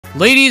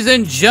Ladies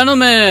and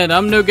gentlemen,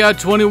 I'm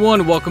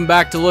NoGod21. Welcome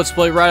back to Let's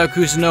Play Raidou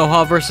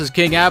Kuzunoha vs.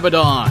 King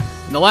Abaddon.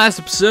 In the last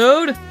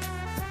episode,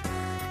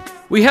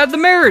 we had the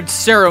marriage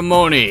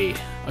ceremony.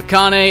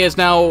 Akane is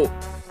now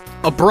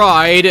a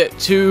bride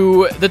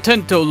to the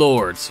Tento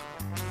Lords.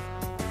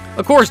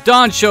 Of course,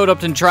 Don showed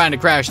up and trying to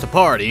crash the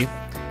party.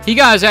 He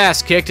got his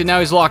ass kicked and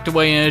now he's locked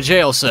away in a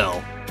jail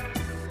cell.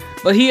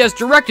 But he has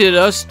directed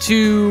us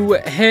to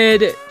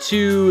head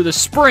to the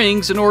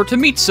springs in order to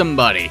meet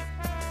somebody.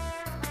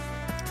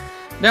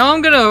 Now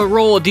I'm gonna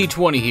roll a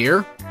d20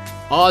 here.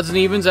 Odds and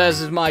evens, as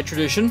is my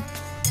tradition.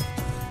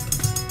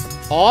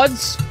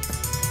 Odds.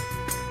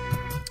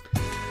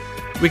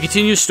 We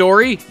continue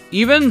story.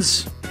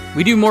 Evens.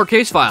 We do more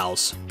case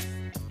files.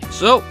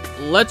 So,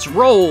 let's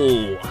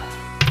roll.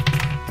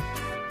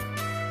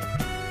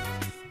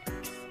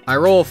 I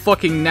roll a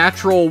fucking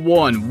natural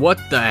 1. What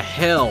the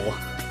hell?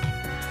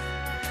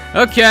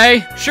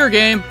 Okay, sure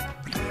game.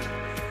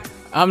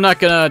 I'm not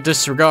gonna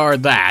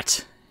disregard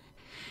that.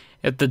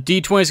 If the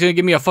D20 is gonna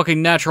give me a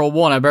fucking natural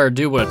 1, I better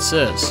do what it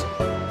says.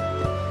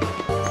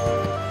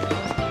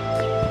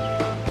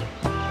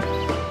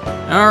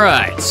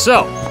 Alright,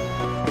 so.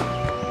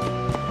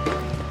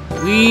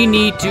 We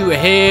need to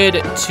head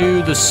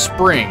to the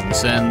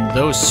springs, and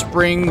those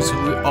springs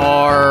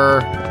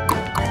are...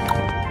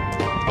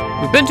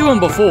 We've been to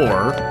them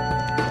before,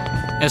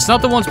 and it's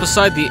not the ones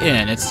beside the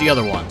inn, it's the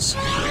other ones.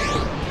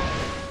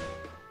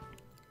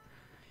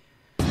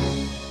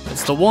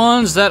 It's the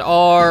ones that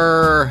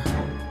are...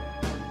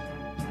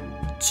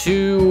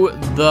 to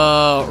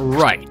the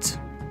right.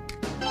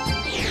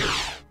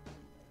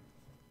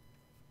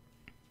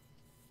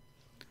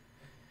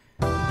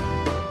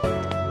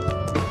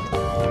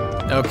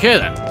 Okay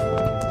then.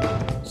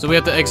 So we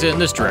have to exit in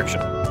this direction.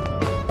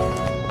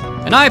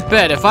 And I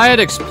bet if I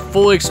had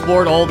fully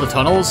explored all the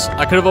tunnels,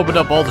 I could have opened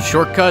up all the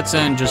shortcuts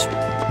and just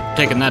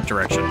taken that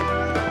direction.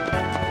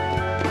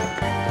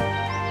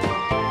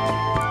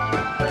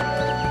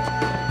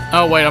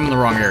 Oh wait, I'm in the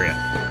wrong area.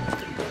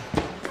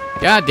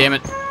 God damn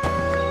it.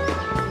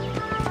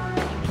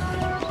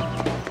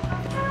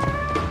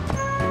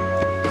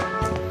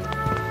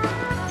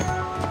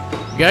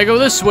 You gotta go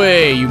this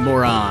way, you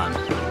moron.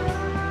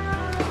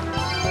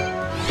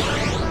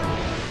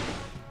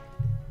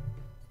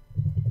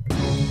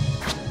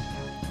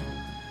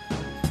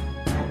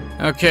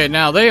 Okay,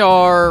 now they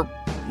are...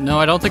 No,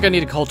 I don't think I need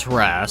to call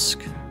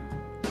Tarask.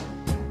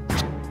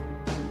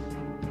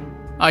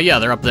 Oh yeah,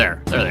 they're up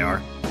there. There they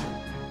are.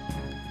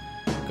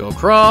 Go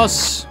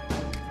across.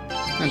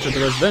 Enter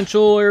the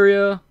residential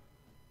area.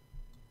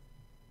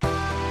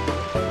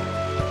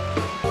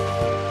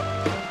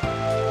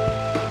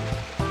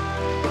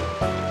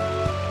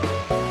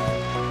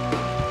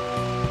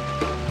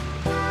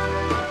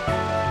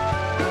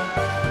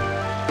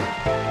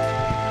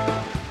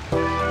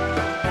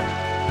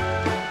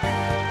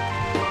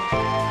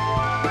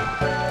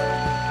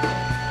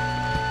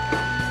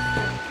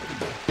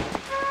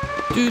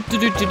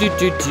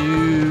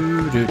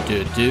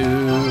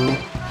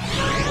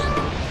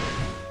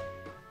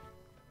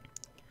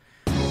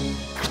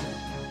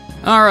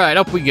 Alright,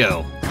 up we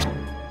go.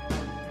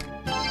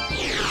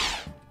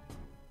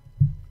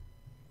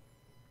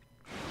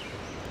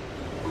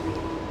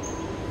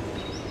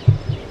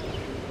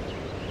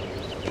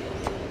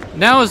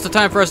 Now is the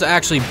time for us to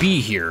actually be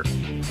here.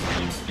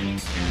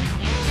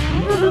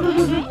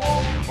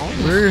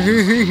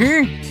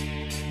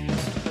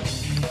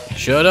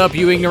 Shut up,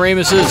 you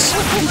ignoramuses.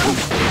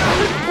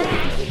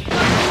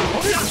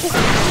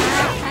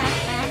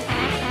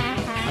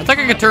 I think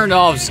I could turn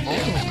off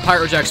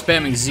Pyro Jack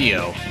spamming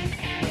Zeo.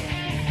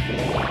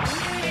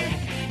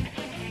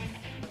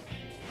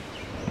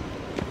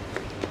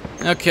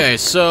 Okay,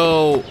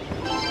 so...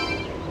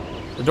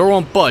 the door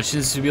won't budge, it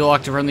needs to be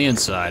locked from the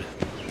inside.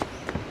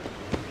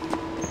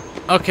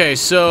 Okay,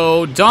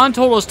 so Don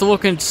told us to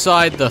look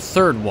inside the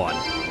third one.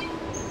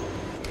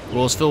 The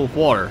well is filled with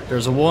water.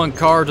 There's a 1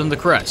 carved in the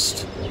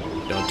crest.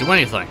 Don't do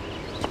anything.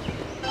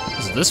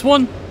 Is it this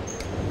one?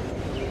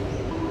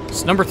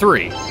 It's number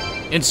 3.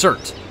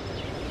 Insert.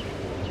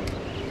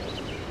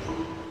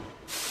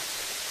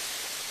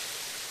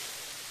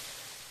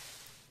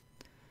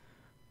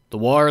 The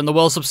water in the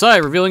well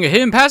subside, revealing a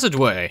hidden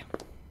passageway.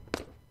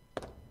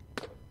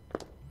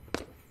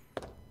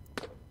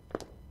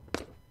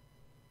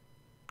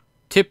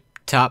 Tip,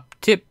 tap,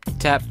 tip,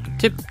 tap,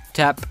 tip,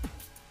 tap.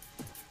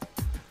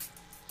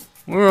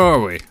 Where are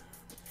we?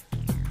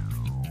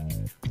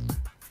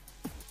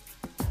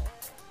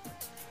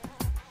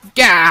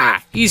 Gah!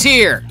 He's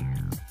here!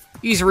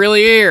 He's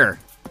really here!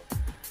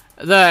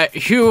 The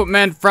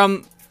human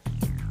from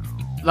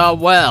the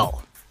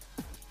well.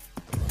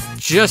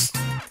 Just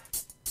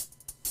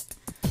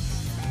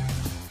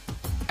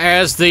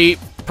as the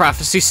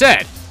prophecy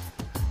said.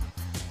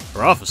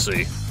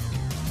 Prophecy?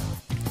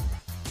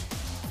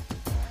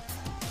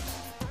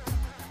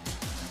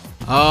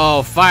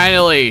 Oh,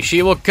 finally,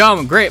 she will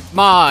come. Great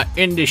Ma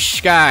in the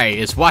sky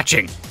is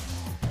watching.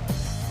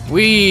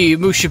 We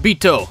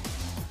Mushabito,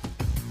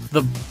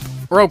 the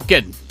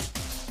broken,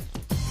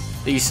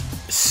 these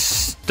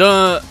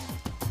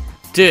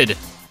did.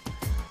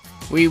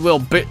 We will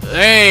be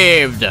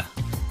saved.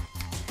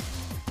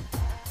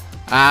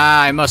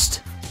 I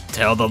must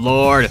tell the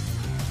Lord.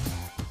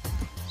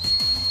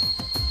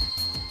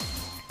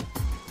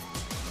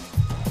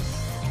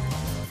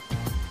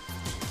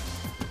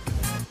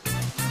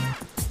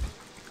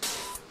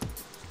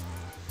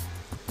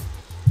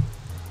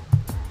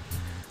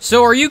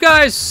 So are you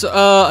guys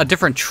a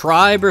different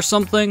tribe or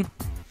something?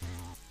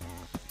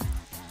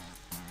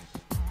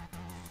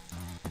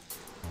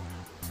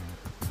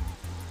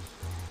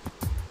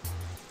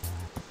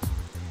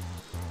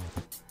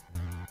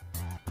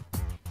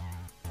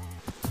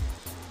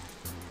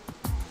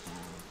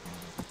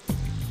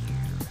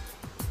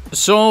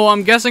 So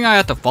I'm guessing I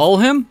have to follow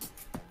him?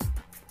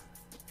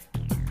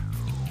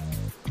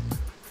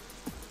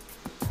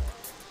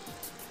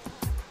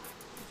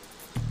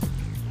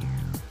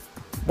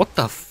 What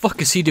the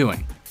fuck is he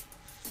doing?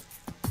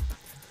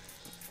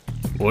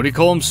 What do he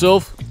call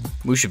himself?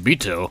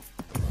 Mushibito.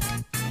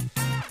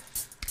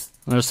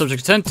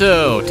 Subject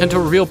Tento. Tento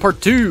reveal part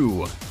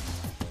 2.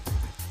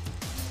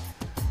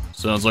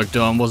 Sounds like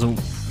Don wasn't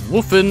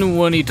woofing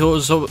when he told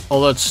us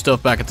all that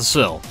stuff back at the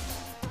cell.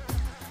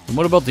 And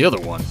what about the other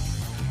one?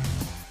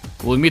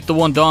 Will we meet the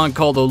one Don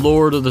called the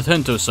Lord of the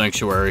Tento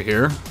Sanctuary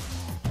here?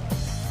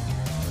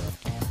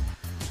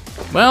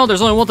 Well,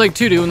 there's only one thing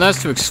to do, and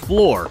that's to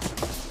explore.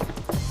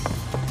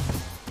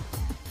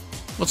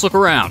 Let's look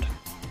around.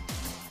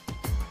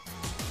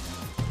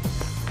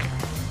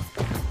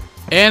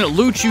 And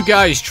loot you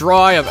guys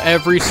dry of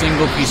every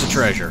single piece of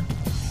treasure.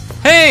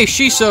 Hey,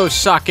 Shiso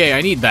Sake,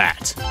 I need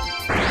that.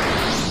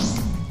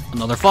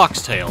 Another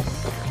foxtail.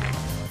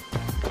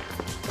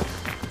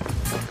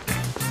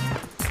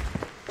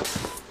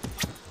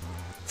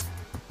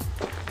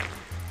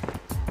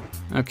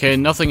 Okay,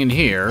 nothing in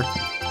here.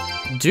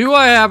 Do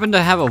I happen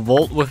to have a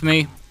vault with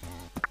me?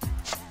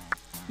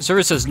 The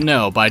server says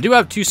no, but I do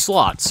have 2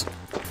 slots.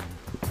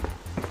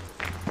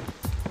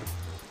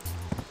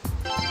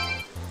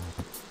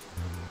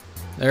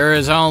 There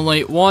is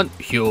only one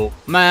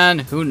human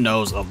who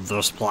knows of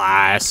this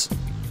place.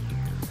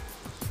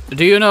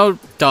 Do you know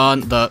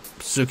Don the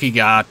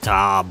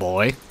Tsukigata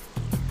boy?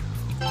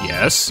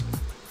 Yes.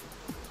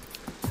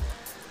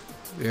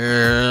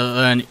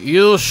 And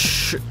you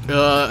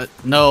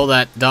know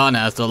that Don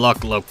has the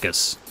luck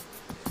locus.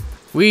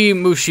 We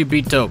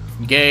Mushibito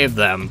gave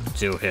them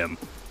to him.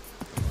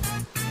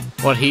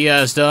 What he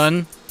has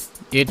done,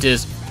 it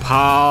is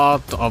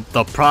part of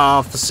the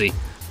prophecy.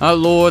 Our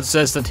Lord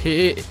says that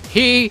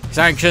he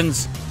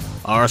sanctions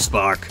our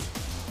spark.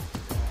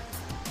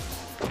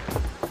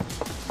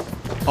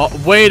 Oh,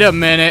 wait a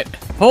minute.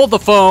 Hold the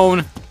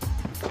phone.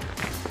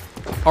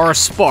 Our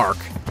spark.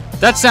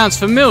 That sounds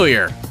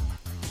familiar.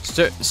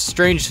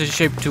 Strangely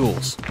shaped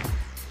tools.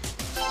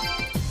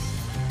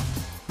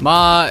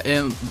 Ma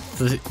in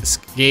the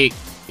skate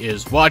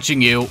is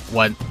watching you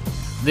when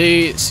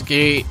the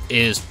skate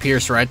is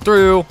pierced right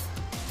through.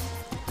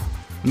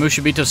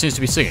 Mushibito seems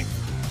to be singing.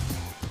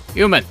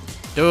 Human,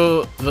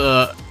 do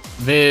the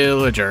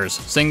villagers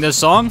sing this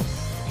song?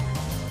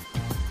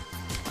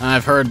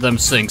 I've heard them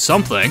sing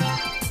something.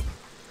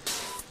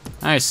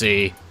 I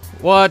see.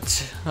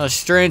 What a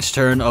strange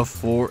turn of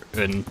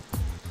fortune.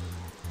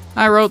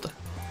 I wrote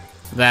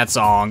that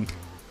song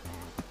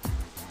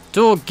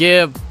to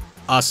give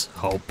us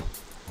hope.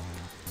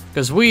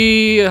 Because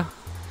we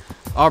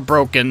are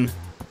broken,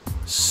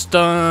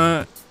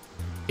 stunned,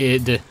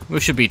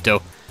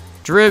 Mushibito,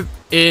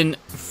 driven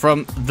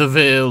from the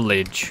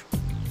village.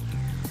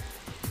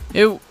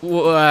 It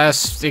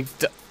was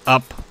picked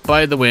up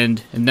by the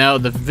wind, and now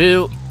the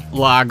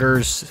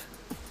villagers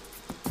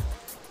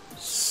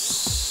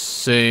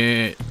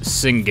sing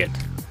it.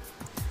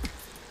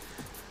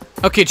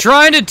 Okay,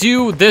 trying to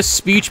do this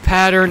speech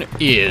pattern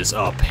is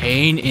a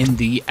pain in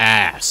the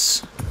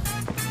ass.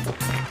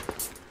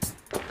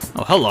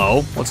 Oh,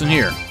 hello. What's in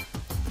here?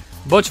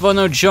 A bunch of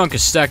unknown junk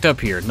is stacked up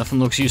here. Nothing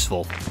looks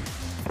useful.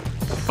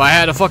 If I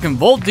had a fucking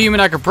Volt Demon,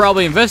 I could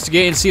probably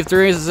investigate and see if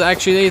there is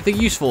actually anything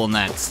useful in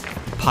that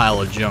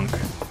pile of junk.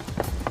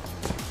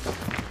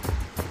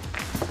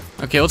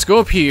 Okay, let's go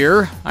up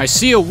here. I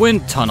see a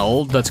wind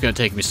tunnel that's gonna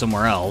take me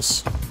somewhere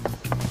else.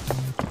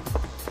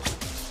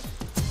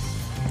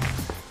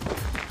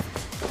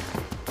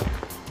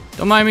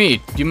 Don't mind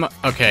me.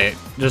 Okay,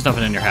 there's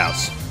nothing in your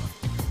house.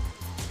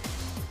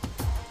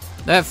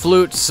 That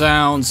flute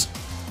sounds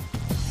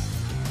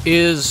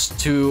is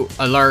to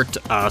alert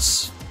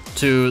us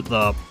to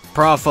the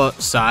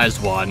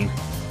prophesized one.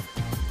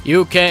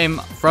 You came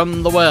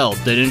from the well,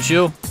 didn't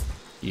you?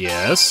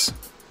 Yes.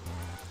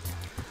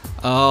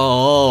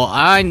 Oh,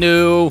 I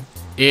knew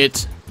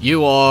it.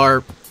 You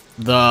are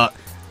the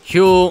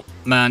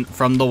human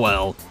from the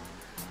well.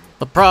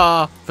 The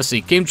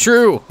prophecy came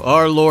true.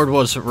 Our Lord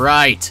was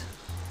right.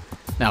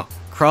 Now,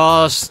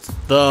 cross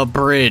the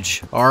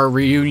bridge. Our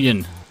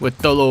reunion with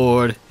the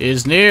Lord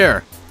is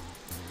near.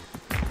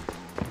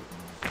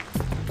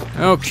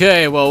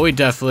 Okay, well, we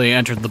definitely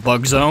entered the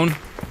bug zone.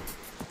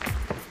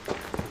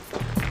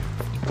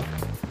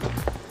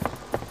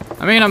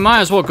 I mean, I might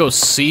as well go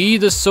see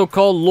this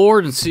so-called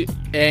Lord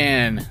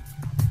and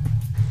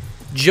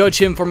judge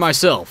him for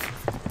myself.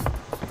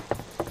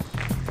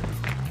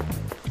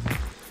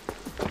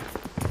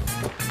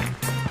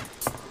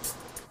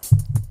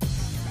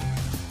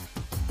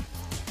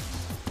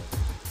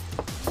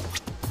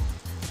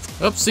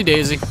 Oopsie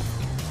daisy.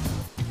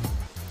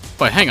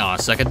 Wait, hang on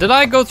a second. Did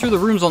I go through the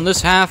rooms on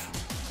this half?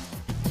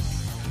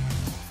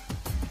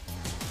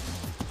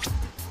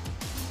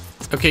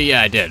 Okay,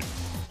 yeah, I did.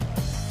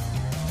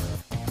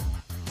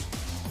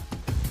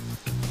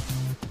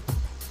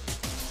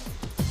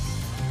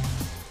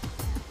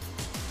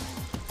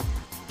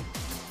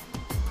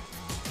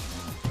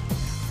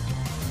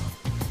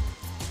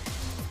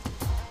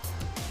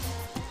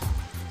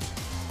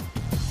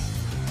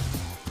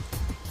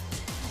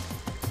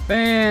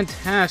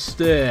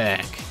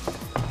 Fantastic.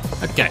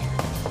 Okay.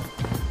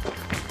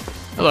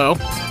 Hello.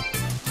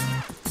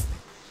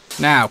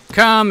 Now,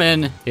 come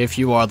in if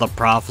you are the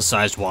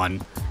prophesized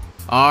one.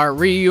 Our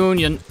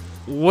reunion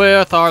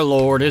with our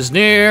Lord is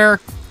near.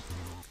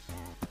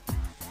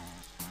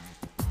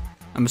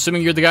 I'm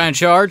assuming you're the guy in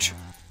charge?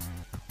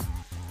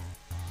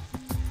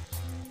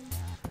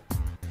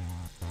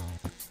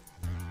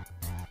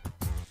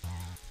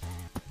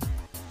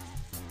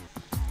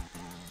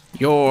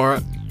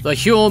 You're the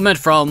human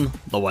from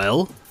the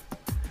well.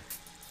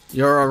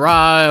 Your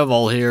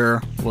arrival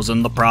here was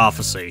in the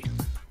prophecy.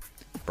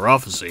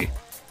 Prophecy?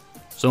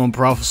 Someone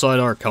prophesied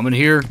our coming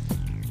here?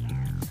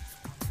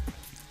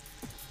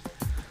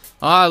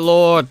 Our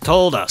Lord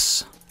told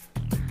us.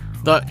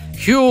 The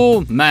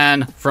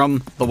human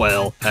from the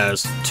well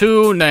has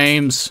 2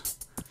 names.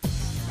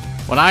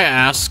 When I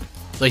ask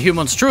the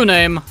human's true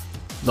name,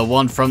 the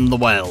one from the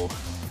well,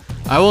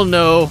 I will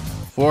know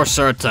for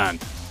certain.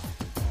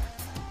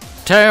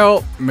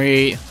 Tell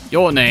me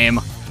your name,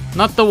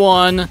 not the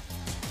one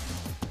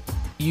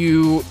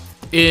you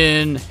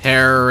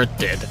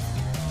inherited.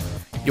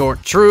 Your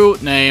true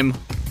name.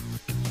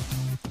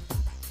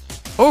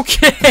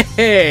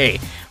 Okay,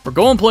 we're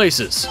going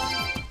places.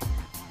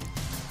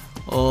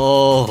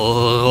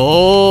 Oh.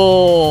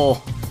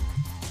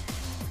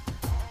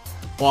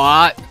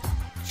 What?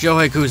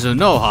 Raidou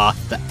Kuzunoha?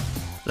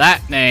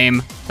 That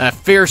name, that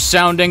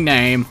fierce-sounding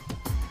name.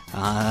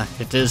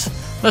 It is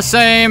the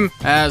same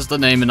as the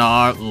name in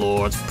our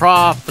Lord's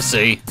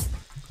prophecy.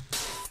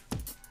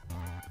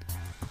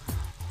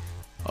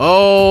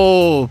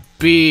 Oh,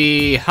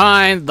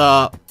 behind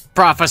the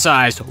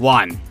prophesized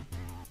one.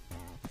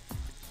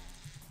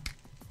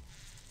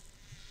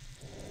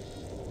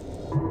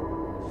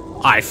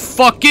 I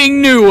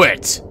fucking knew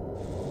it!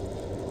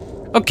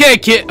 Okay,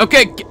 kid,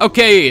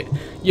 okay,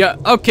 yeah,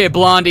 okay,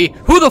 Blondie,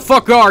 who the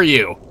fuck are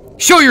you?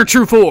 Show your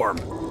true form!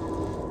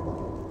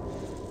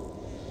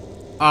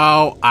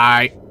 Oh,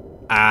 I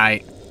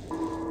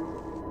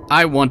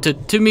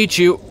wanted to meet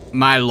you,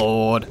 my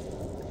lord.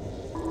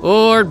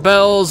 Lord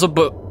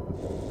Beelzebub.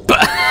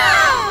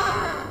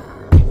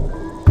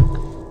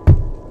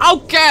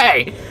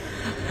 Okay!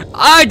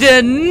 I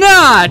did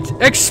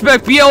not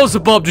expect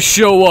Beelzebub to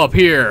show up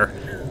here.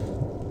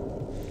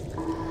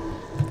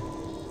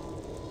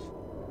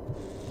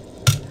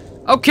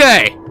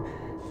 Okay.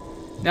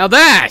 Now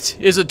that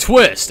is a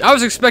twist. I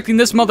was expecting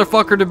this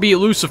motherfucker to be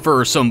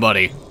Lucifer or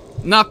somebody.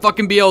 Not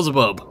fucking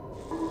Beelzebub.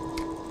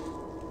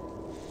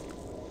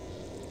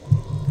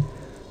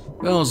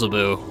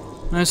 Beelzebub.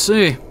 I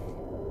see.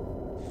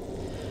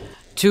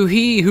 To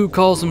he who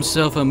calls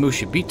himself a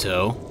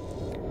Mushibito,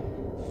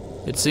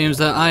 it seems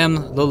that I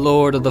am the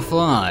Lord of the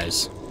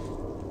Flies.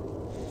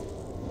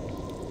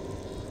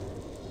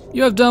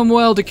 You have done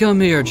well to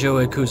come here,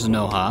 Raidou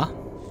Kuzunoha.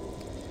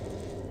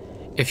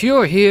 If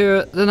you're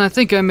here, then I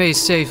think I may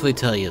safely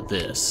tell you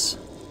this.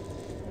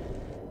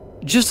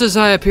 Just as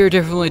I appear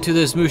differently to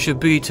this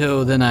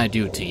Mushibito than I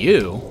do to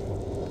you,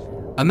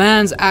 a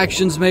man's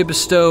actions may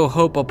bestow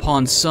hope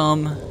upon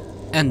some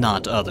and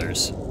not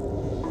others.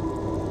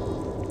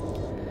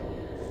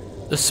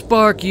 The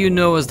spark you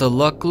know as the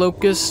luck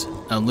locust,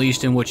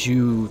 unleashed in what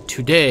you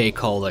today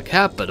call the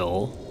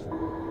capital,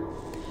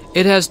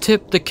 it has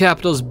tipped the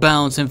capital's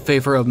balance in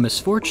favor of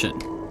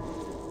misfortune.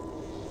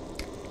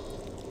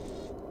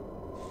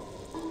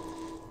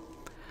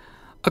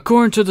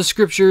 According to the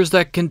scriptures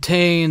that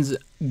contains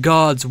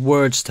God's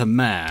words to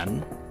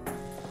man,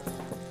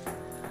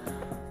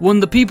 when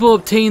the people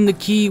obtain the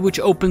key which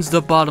opens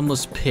the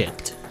bottomless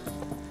pit,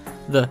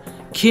 the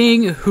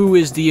king who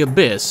is the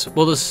abyss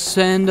will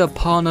descend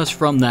upon us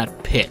from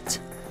that pit.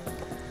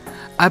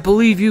 I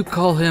believe you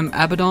call him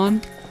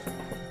Abaddon?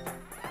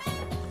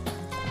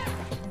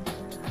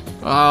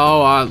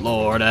 Oh, our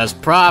Lord has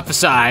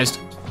prophesied.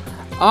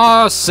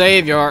 Our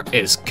Savior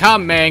is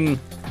coming.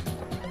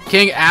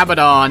 King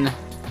Abaddon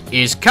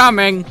is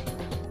coming.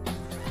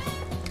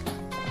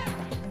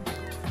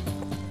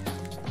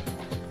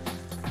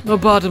 The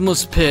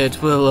bottomless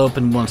pit will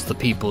open once the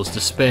people's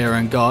despair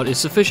in God is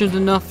sufficient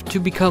enough to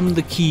become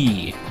the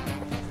key.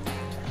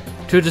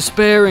 To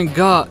despair in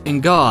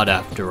God,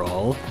 after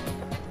all,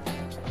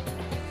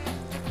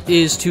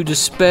 is to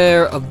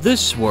despair of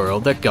this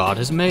world that God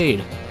has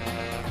made.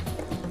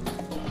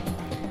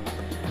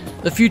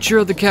 The future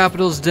of the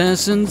capital's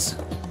denizens,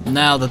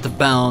 now that the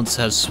balance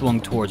has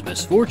swung towards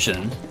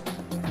misfortune.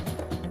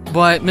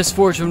 But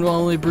misfortune will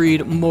only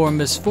breed more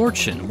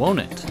misfortune, won't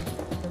it?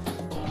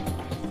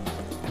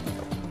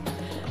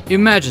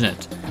 Imagine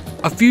it.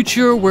 A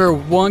future where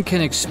one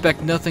can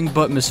expect nothing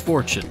but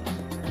misfortune.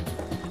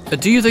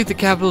 Do you think the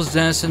capital's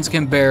denizens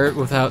can bear it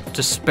without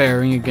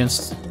despairing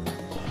against...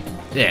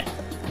 Yeah,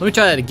 let me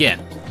try that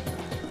again.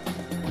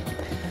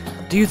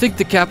 Do you think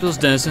the capital's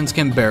denizens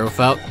can bear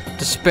without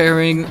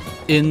despairing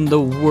in the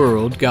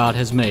world God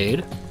has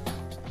made?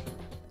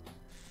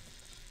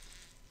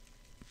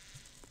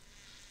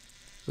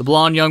 The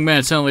blonde young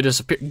man suddenly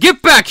disappeared.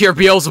 Get back here,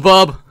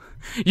 Beelzebub!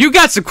 You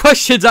got some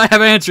questions I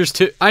have answers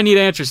to. I need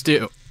answers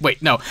to.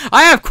 Wait, no.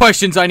 I have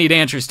questions I need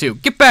answers to.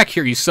 Get back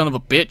here, you son of a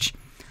bitch.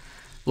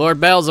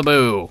 Lord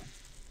Beelzebub.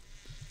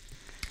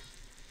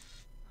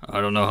 I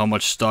don't know how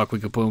much stock we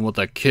could put in what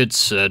that kid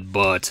said,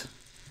 but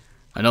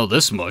I know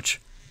this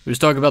much. He was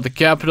talking about the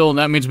capital, and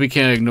that means we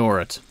can't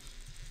ignore it.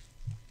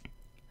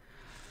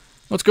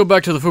 Let's go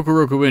back to the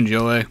Fukuroku Inn,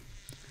 Joey.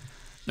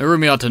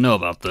 Narumi ought to know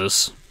about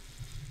this.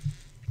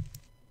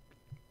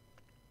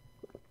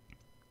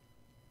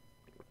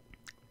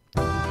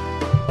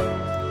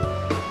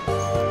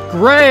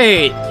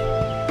 Great!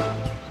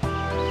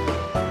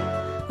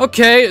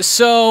 Okay,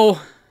 so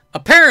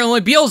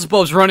apparently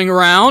Beelzebub's running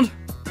around.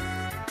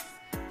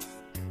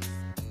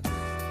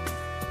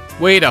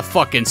 Wait a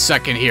fucking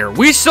second here.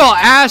 We saw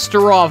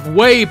Astaroth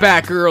way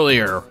back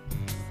earlier.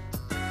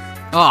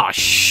 Aw,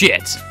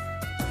 shit.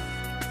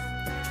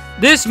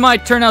 This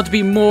might turn out to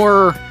be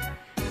more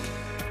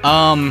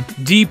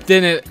deep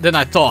than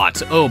I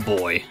thought. Oh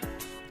boy.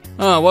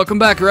 Oh, welcome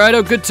back,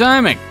 Raidou. Good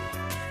timing.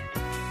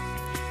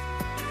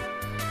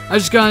 I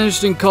just got an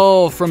interesting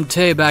call from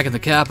Tay back at the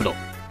capital.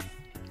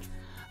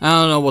 I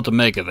don't know what to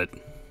make of it.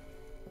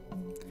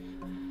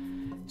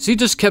 She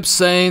just kept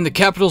saying the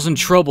capital's in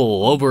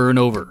trouble over and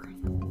over.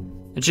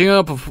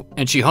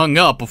 And she hung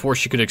up before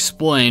she could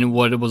explain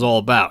what it was all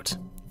about.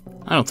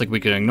 I don't think we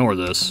can ignore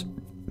this.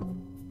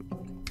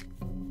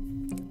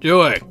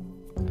 Joey,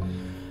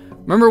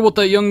 remember what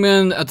that young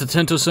man at the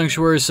Tento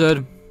Sanctuary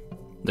said?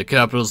 The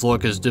capital's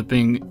luck is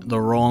dipping the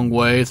wrong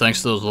way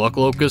thanks to those luck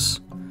locusts?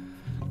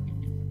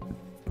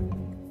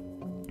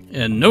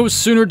 And no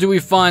sooner do we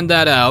find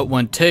that out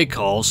when Tay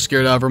calls,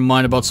 scared out of her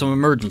mind about some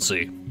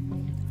emergency.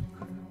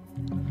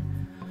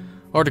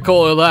 Hard to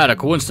call that a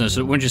coincidence,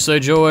 wouldn't you say,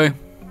 Joey?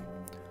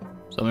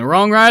 Something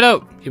wrong,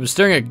 Raidou? He was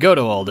staring at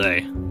Goto all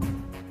day.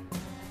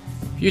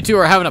 If you two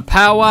are having a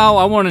powwow,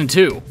 I want in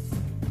too.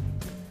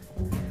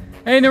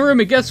 Hey,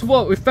 Narumi, guess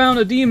what? We found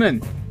a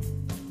demon.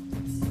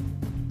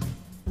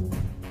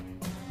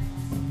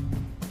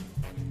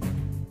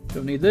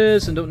 Don't need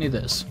this and don't need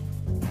this.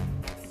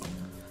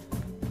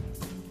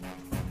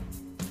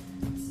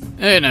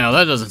 Hey now,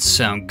 that doesn't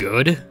sound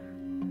good.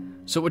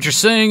 So what you're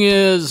saying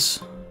is...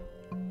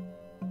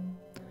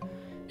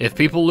 if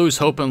people lose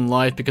hope in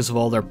life because of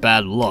all their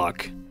bad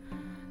luck,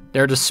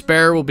 their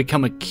despair will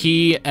become a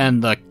key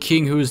and the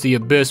king who is the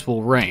abyss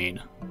will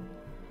reign.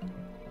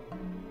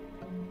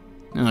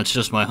 And that's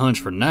just my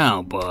hunch for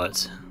now,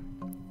 but...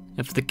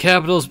 if the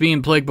capital is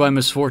being plagued by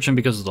misfortune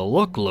because of the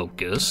luck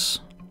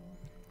locust,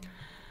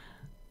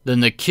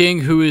 then the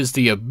king who is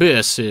the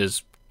abyss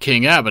is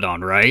King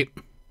Abaddon, right?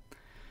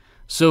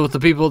 So if the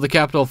people of the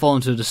capital fall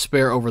into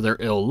despair over their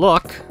ill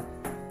luck,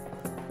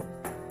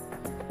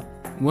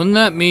 wouldn't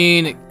that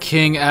mean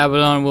King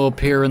Abaddon will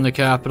appear in the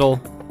capital?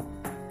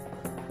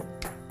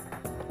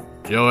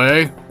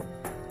 Joey?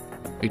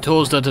 He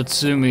told us that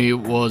Tatsumi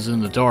was in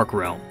the Dark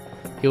Realm.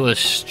 He was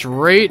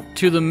straight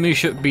to the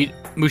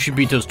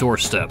Mushibito's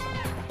doorstep.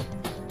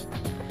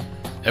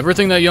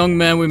 Everything that young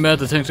man we met at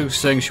the Tento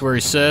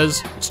Sanctuary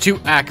says, it's too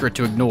accurate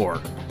to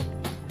ignore.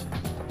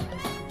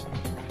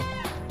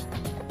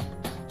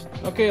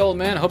 Okay, old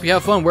man, hope you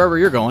have fun wherever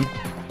you're going.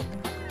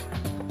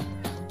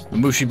 The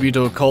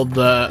Mushibito called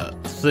the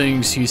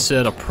things he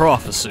said a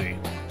prophecy.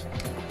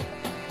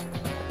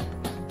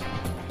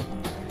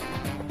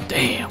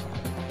 Damn.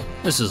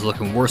 This is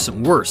looking worse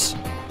and worse.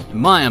 And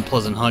my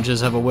unpleasant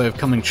hunches have a way of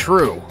coming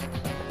true.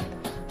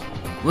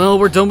 Well,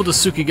 we're done with the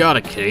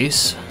Tsukigata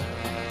case.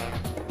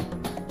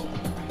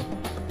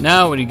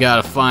 Now we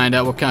gotta find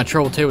out what kind of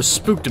trouble Tay was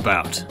spooked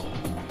about.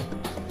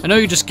 I know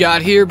you just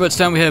got here, but it's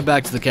time we head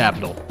back to the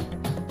capital.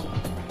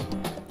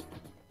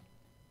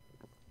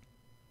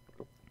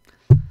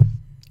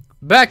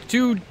 Back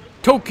to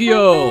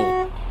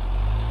Tokyo!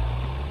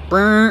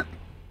 Brr.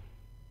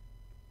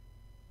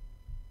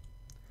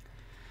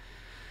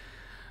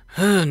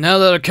 Now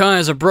that Akai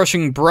is a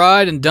brushing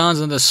bride and Don's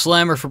in the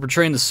slammer for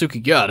portraying the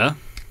Tsukigata,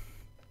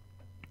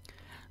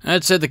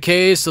 I'd say the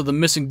case of the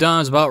missing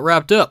Don is about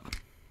wrapped up.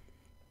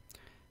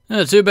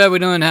 Too bad we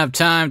don't have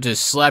time to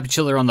slap each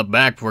other on the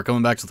back before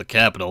coming back to the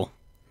capital.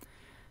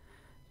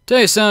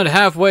 Tay sounded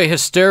halfway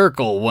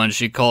hysterical when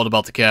she called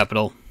about the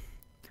capital.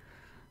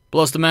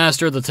 Plus, the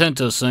master of the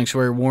Tento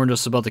Sanctuary warned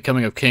us about the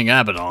coming of King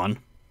Abaddon.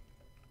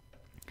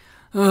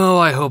 Oh,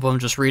 I hope I'm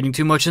just reading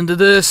too much into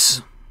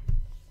this.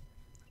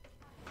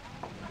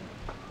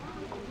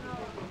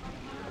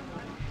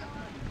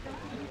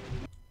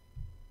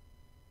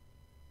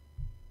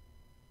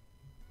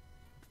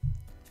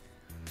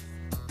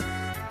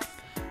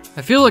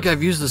 I feel like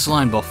I've used this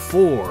line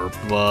before,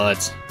 but...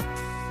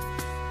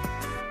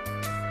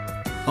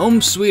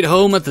 Home sweet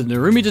home at the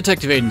Narumi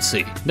Detective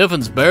Agency.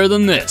 Nothing's better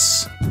than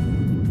this.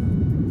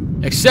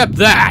 Except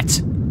that!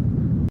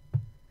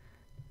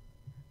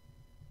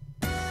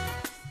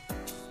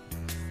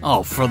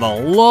 Oh, for the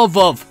love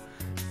of...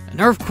 An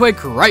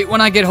earthquake right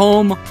when I get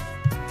home?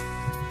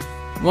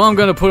 Well, I'm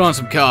gonna put on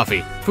some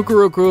coffee.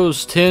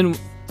 Fukuroku's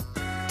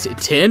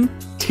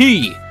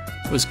tea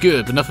was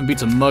good, but nothing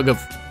beats a mug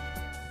of...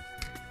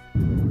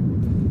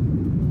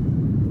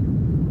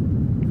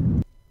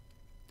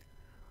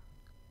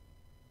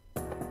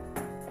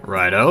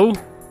 Righto.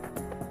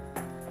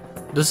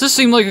 Does this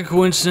seem like a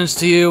coincidence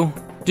to you?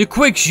 Do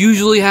quakes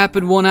usually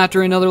happen one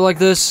after another like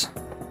this?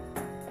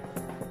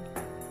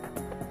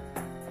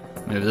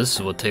 Maybe this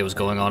is what Tay was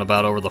going on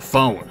about over the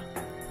phone.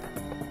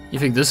 You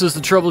think this is the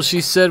trouble she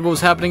said what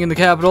was happening in the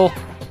capital?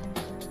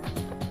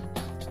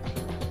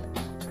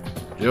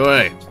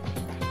 Joey,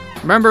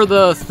 remember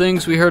the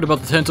things we heard about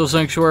the Tento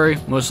Sanctuary?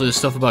 Mostly the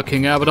stuff about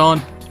King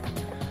Abaddon?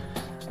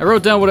 I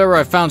wrote down whatever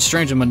I found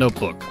strange in my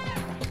notebook.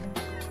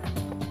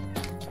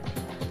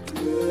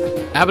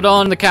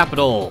 Abaddon in the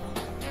capital.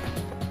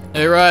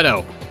 Hey,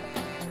 Raidou.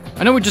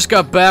 I know we just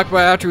got back, but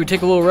after we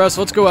take a little rest,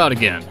 let's go out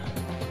again.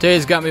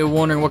 Tay's got me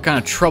wondering what kind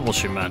of trouble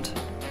she meant.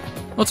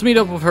 Let's meet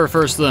up with her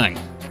first thing.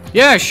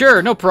 Yeah,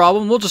 sure, no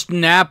problem. We'll just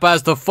nap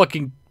as the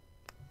fucking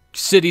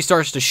city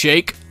starts to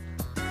shake.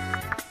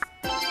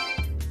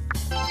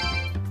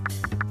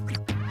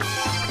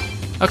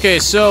 Okay,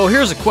 so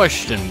here's a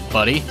question,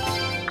 buddy.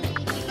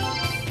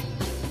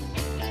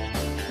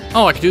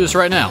 Oh, I can do this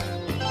right now.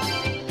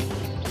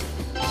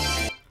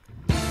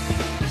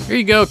 Here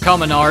you go,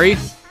 Kaminari.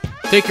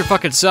 Take your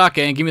fucking sake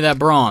and give me that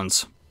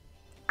bronze.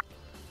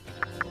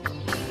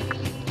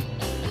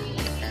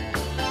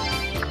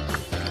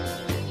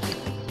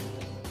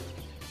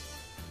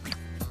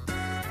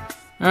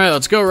 Alright,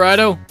 let's go,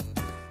 Raidou.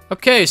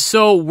 Okay,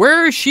 so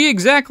where is she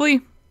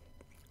exactly?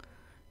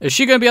 Is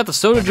she gonna be at the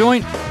soda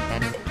joint?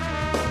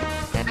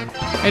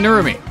 Hey,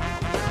 Narumi.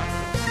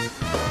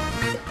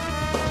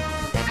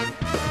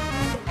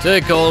 Tay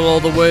called all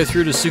the way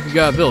through to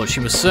Sukuga Village. She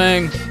was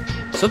saying...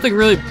 Something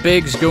really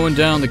big's going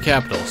down in the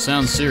capital.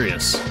 Sounds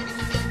serious.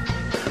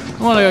 I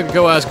want to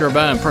go ask her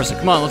about it in person.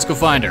 Come on, let's go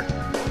find her.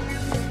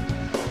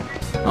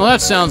 Well,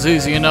 that sounds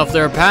easy enough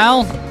there,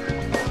 pal.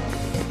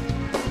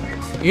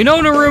 You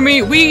know,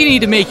 Narumi, we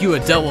need to make you a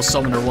devil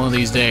summoner one of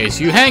these days.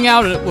 You hang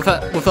out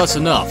with us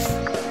enough,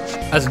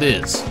 as it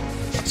is.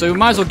 So we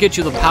might as well get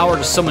you the power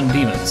to summon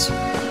demons.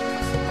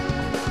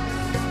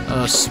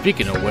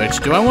 Speaking of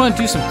which, do I want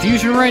to do some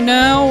fusion right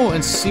now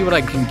and see what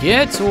I can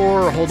get,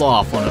 or hold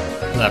off on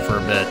that for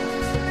a bit?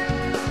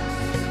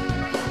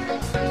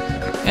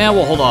 And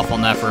we'll hold off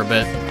on that for a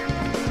bit.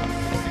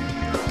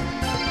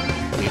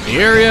 Leave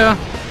the area.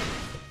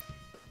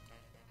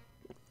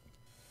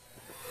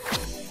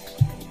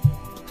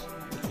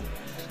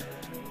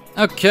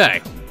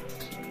 Okay.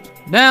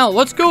 Now,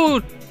 let's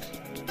head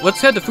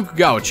to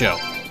Fukugawa-cho.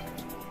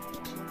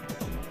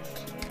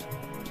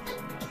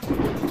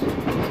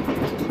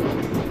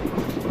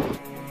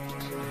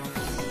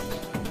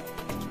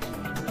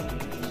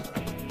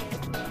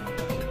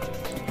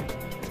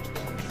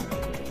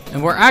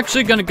 And we're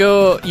actually gonna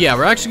go, yeah,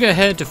 we're actually gonna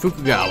head to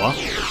Fukugawa.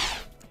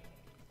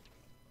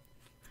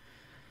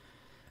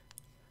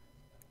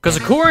 Because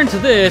according to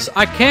this,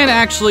 I can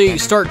actually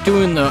start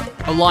doing the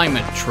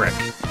alignment trick.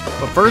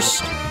 But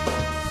first...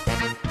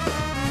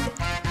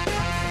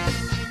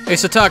 Hey,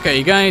 Satake,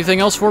 you got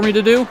anything else for me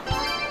to do?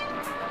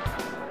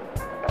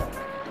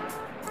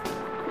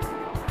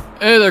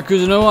 Hey there,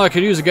 Kuzunoha, I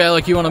could use a guy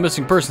like you on a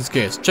missing persons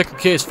case. Check the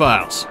case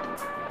files.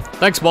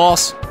 Thanks,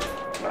 boss.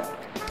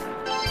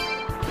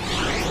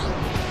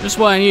 Just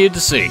what I needed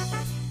to see.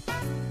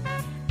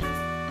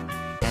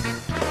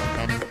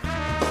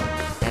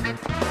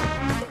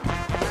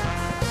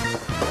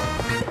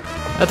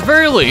 At the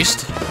very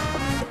least,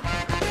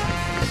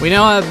 we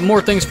now have more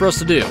things for us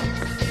to do.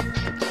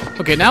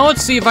 Okay, now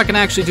let's see if I can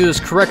actually do this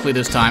correctly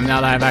this time,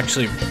 now that I've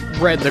actually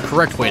read the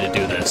correct way to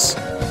do this.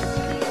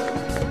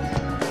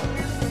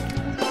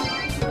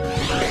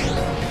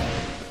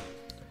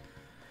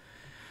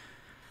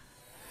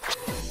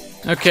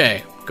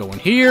 Okay, go in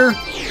here.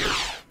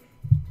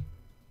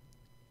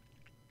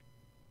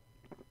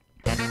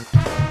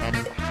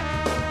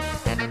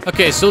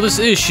 Okay, so this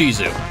is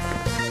Shizu.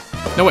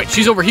 No, wait,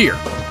 she's over here.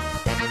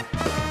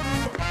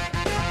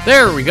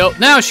 There we go.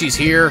 Now she's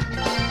here.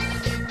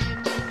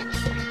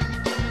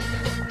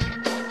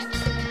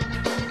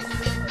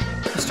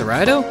 Mr.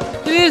 Raidou?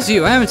 It is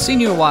you. I haven't seen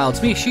you in a while.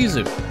 It's me,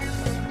 Shizu.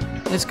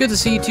 It's good to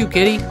see you too,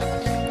 kitty.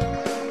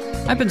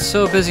 I've been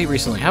so busy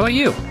recently. How about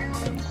you?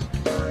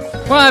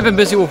 Well, I've been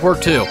busy with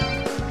work too.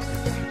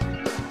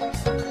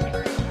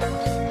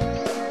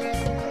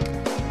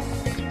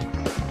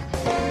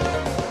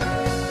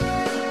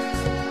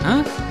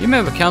 Huh? You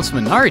met with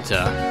Councilman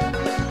Narita?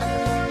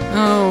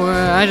 Oh,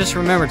 I just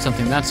remembered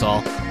something, that's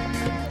all.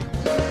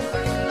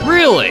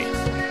 Really?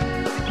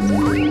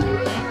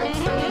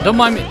 Don't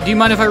mind me. Do you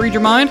mind if I read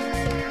your mind?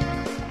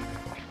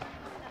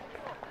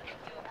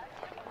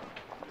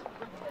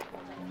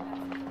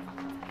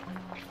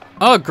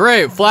 Oh,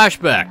 great,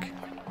 flashback.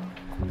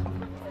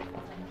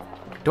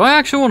 Do I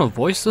actually want to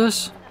voice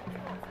this?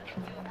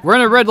 We're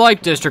in a red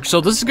light district,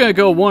 so this is gonna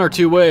go one or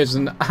two ways,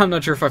 and I'm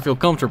not sure if I feel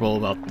comfortable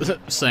about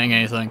saying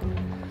anything.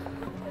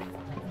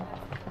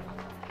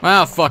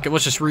 Ah, fuck it,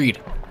 let's just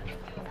read.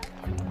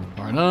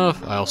 Far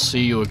enough, I'll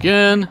see you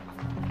again.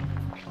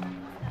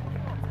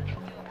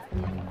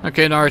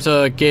 Okay,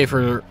 Naruto gave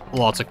her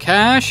lots of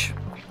cash.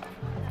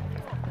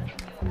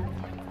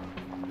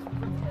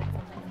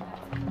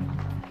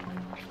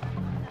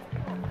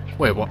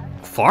 Wait, what?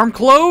 Farm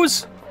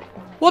clothes?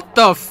 What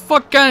the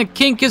fuck kind of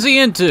kink is he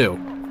into?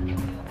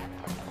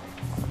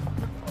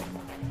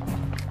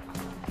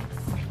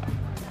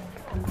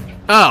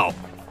 Oh.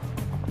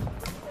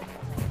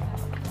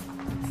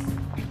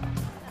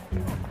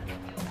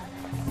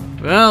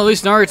 Well, at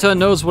least Naruto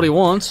knows what he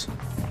wants.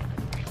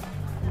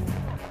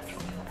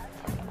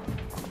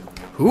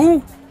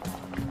 Who?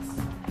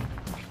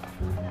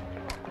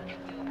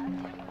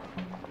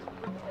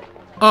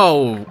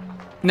 Oh,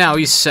 now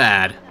he's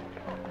sad.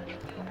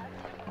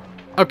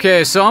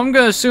 Okay, so I'm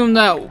gonna assume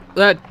that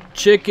that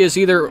chick is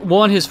either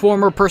one, his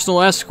former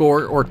personal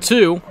escort, or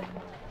two,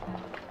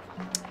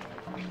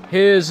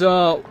 his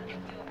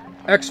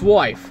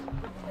ex-wife.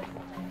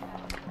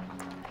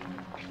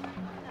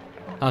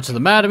 Not to the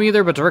madam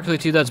either, but directly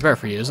to you, that's better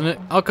for you, isn't it?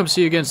 I'll come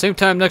see you again same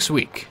time next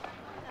week.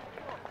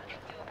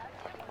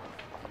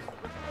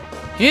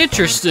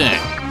 Interesting.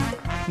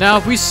 Now,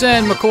 if we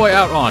send McCoy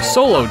out on a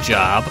solo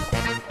job...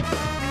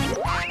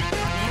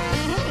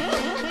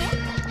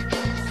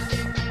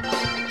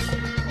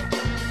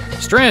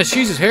 Strand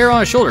Shizu's hair on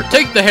his shoulder.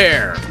 Take the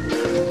hair!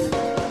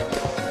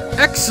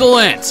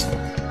 Excellent!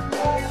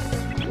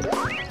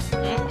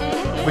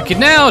 We can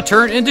now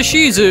turn into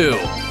Shizu.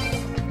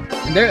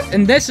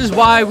 And this is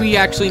why we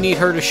actually need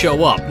her to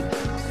show up.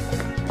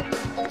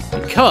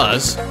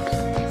 Because,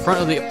 in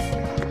front of the...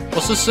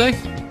 What's this say?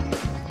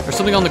 There's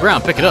something on the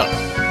ground. Pick it up.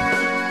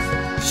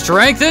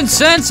 Strength and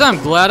sense.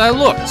 I'm glad I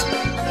looked.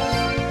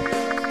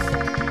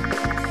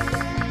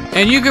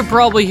 And you could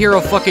probably hear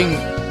a fucking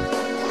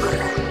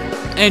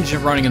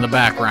engine running in the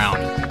background.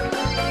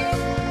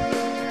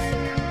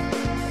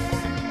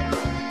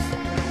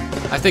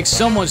 I think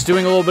someone's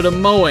doing a little bit of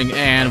mowing,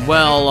 and,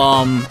 well,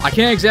 I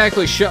can't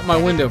exactly shut my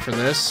window for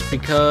this,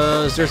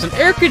 because there's an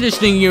air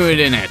conditioning unit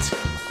in it.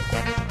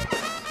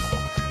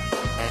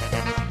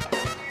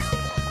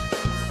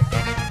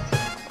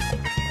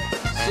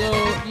 So,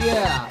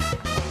 yeah.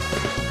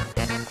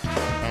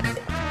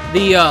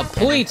 The,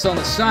 pleats on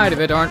the side of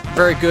it aren't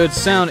very good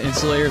sound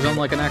insulators,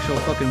 unlike an actual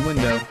fucking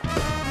window.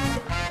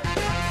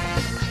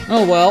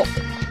 Oh, well.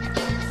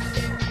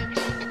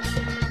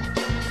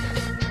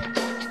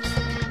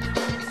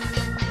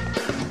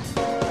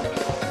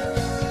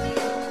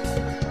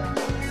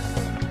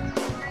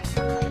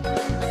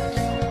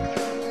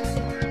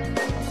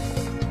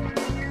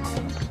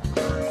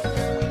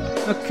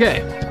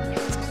 Okay.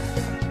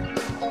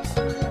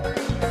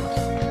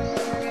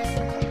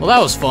 Well,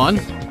 that was fun.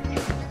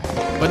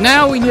 But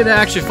now we need to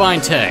actually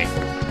find Tay.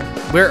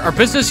 Our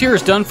business here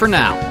is done for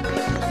now.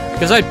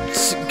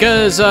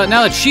 Because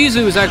now that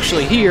Shizu is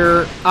actually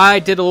here, I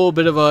did a little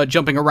bit of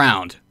jumping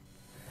around.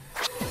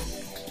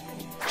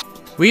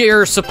 We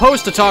are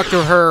supposed to talk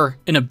to her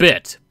in a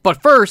bit,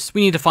 but first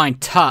we need to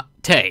find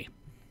Tay.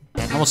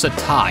 I almost said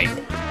Ty.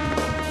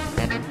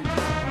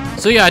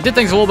 So yeah, I did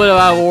things a little bit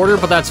out of order,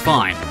 but that's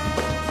fine.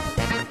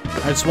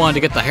 I just wanted to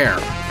get the hair.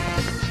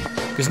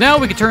 Because now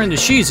we can turn into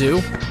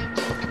Shizu.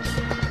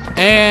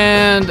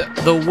 And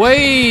the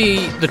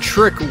way the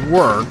trick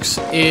works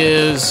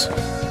is...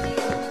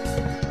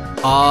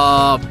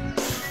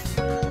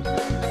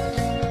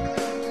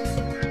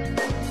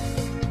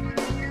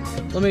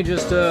 let me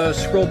just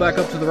scroll back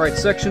up to the right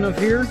section of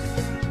here.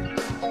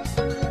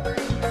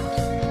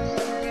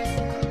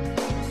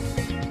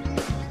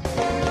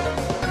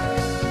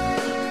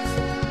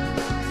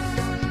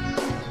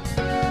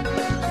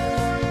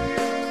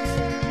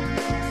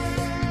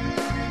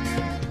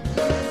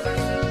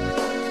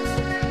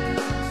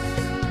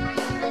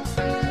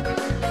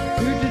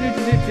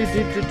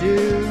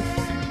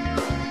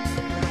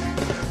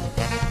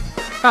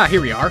 Ah,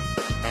 here we are.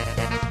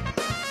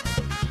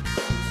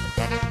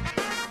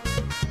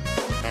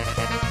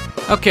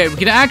 Okay, we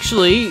can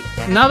actually,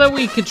 now that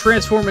we can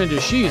transform into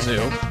Shizu,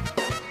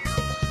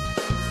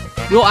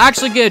 we'll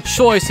actually get a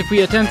choice if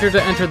we attempt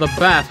to enter the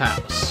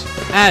bathhouse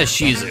as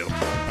Shizu.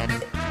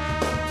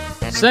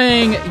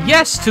 Saying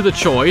yes to the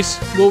choice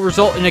will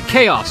result in a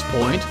chaos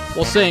point,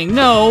 while saying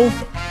no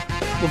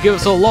will give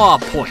us a law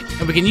point.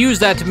 And we can use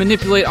that to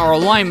manipulate our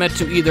alignment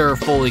to either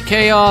fully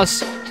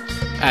chaos,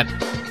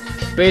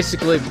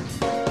 basically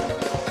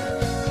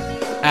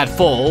at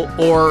full,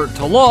 or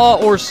to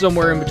law, or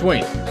somewhere in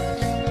between.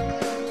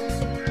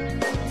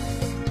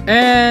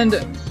 And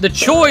the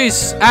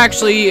choice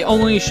actually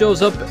only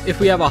shows up if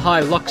we have a high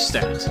luck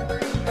stat,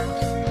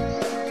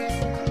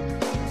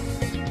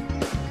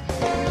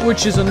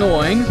 which is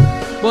annoying.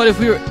 But if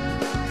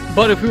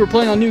we were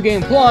playing on New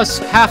Game Plus,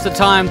 half the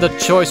time the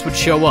choice would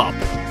show up,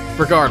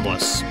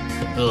 regardless.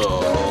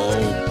 Ugh.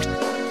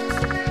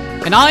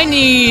 And I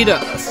need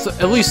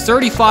at least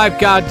 35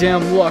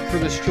 goddamn luck for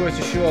this choice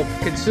to show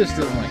up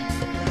consistently.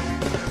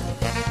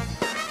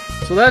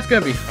 So that's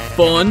gonna be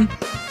fun.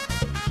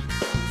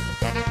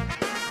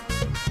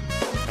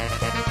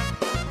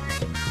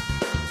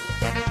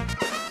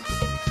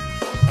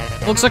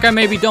 Looks like I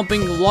may be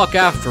dumping luck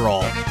after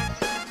all.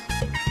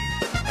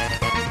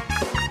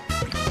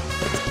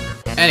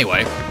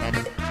 Anyway.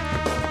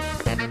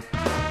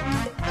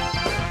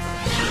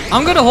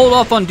 I'm gonna hold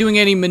off on doing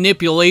any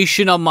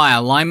manipulation of my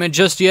alignment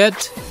just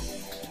yet.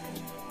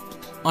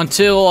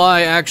 Until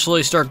I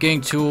actually start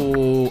getting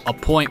to a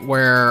point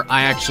where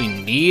I actually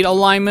need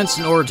alignments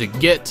in order to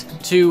get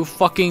to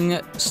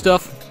fucking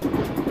stuff.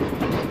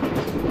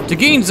 To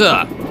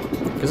Ginza!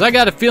 Because I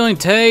got a feeling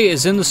Tay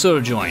is in the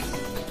soda joint.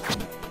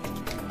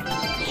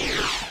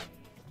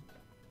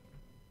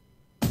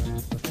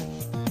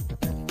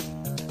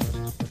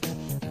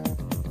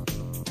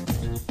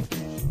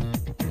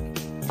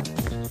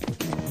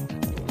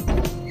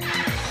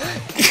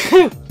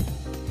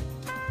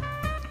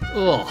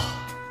 Ugh.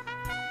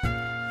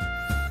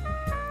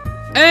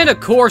 And of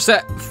course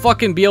that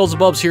fucking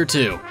Beelzebub's here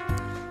too.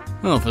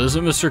 Oh, if it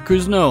isn't Mr.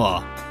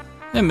 Kuzunoha.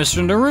 And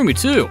Mr. Narumi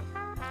too.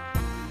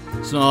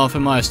 It's not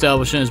often my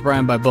establishment is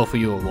branded by both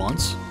of you at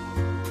once.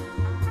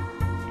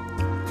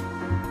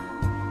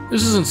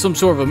 This isn't some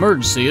sort of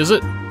emergency, is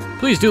it?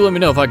 Please do let me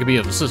know if I could be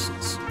of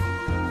assistance.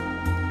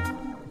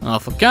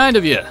 Awful kind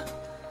of you.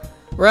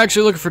 We're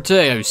actually looking for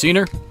Tay. Have you seen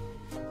her?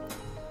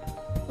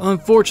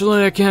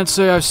 Unfortunately, I can't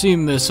say I've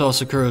seen Miss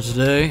Asakura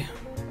today.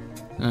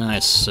 I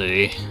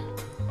see.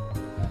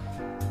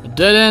 A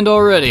dead end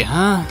already,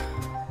 huh?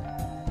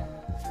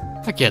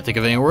 I can't think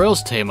of anywhere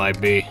else Tay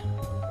might be.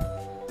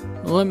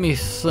 Let me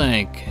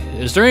think.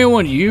 Is there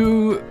anyone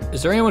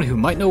who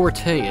might know where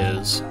Tay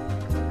is?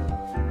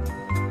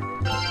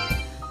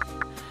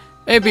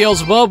 Hey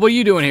Beelzebub, what are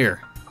you doing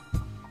here?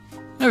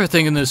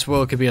 Everything in this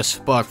world could be a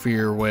spark for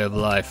your way of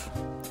life.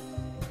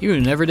 Even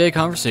in everyday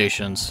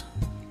conversations.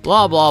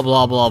 Blah, blah,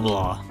 blah, blah,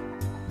 blah.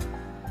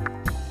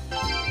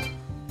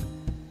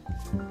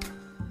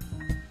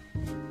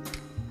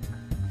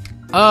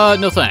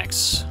 No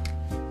thanks.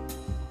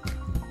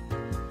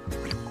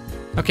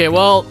 Okay,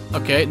 well,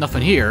 okay,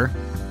 nothing here.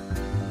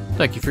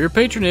 Thank you for your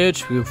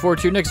patronage. We look forward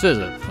to your next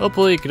visit.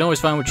 Hopefully, you can always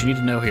find what you need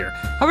to know here.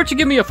 How about you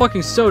give me a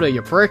fucking soda,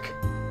 you prick?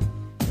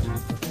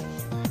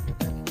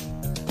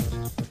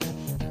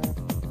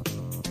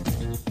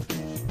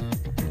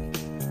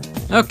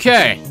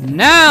 Okay,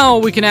 now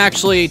we can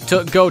actually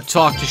go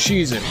talk to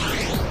Shizu.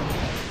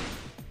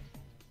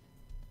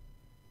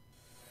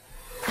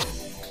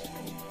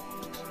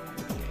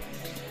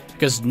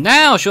 Because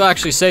now she'll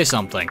actually say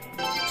something.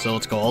 So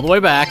let's go all the way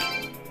back.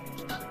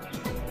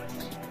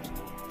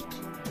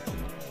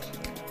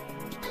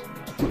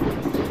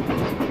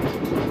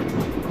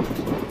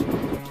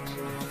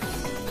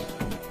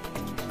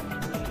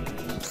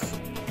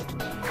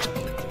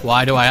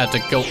 Why do I have to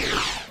go?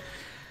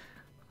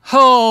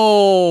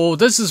 Oh,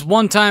 this is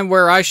one time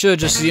where I should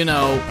just, you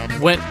know,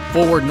 went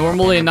forward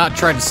normally and not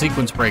tried to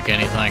sequence break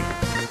anything.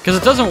 Because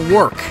it doesn't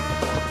work.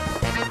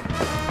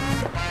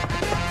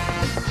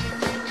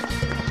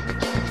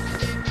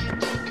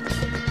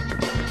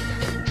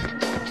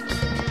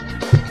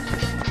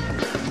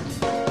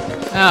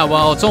 Ah,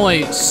 well, it's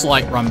only a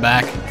slight run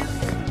back.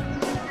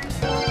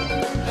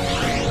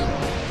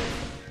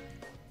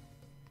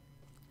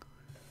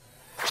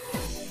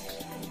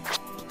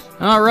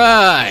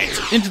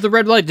 Alright, into the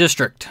red light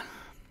district.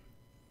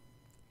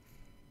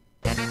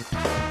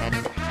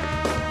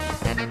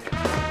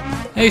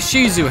 Hey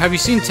Shizu, have you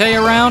seen Tay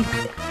around?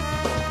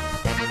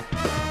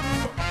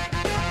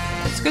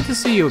 It's good to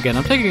see you again.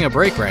 I'm taking a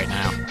break right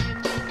now.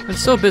 I've been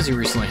so busy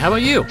recently. How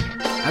about you?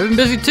 I've been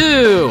busy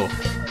too!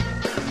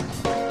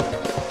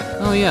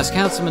 Oh yes,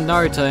 Councilman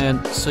Narita,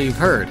 and so you've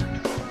heard.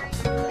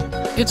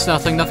 It's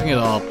nothing at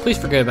all. Please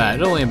forget about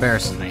it. It only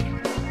embarrasses me.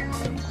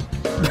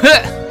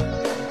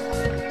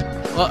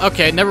 Well,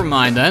 okay, never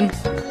mind then.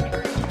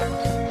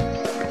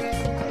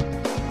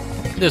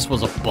 This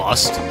was a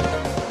bust.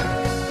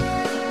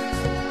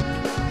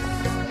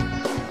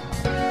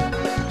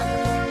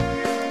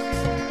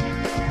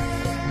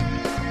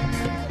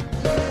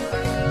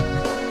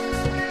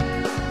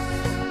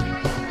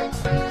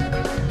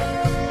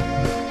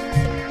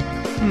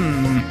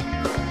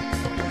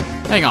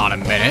 Hang on a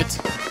minute.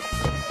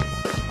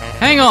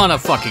 Hang on a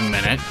fucking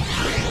minute.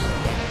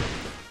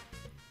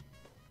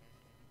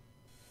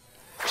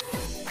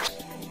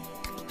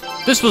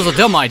 This was a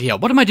dumb idea.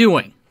 What am I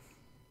doing?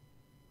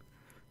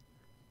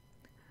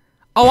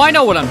 Oh, I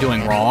know what I'm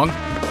doing wrong.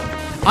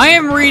 I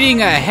am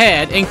reading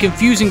ahead and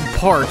confusing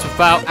parts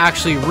without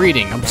actually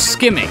reading. I'm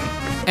skimming.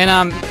 And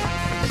I'm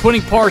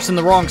putting parts in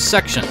the wrong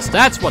sections.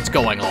 That's what's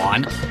going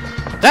on.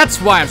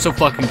 That's why I'm so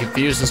fucking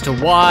confused as to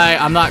why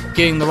I'm not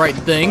getting the right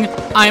thing.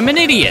 I'm an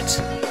idiot.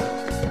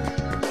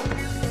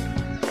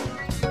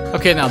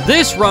 Okay, now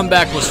this run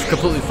back was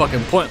completely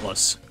fucking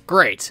pointless.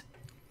 Great.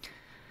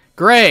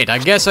 Great, I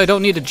guess I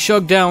don't need to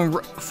chug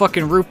down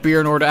fucking root beer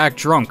in order to act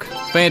drunk.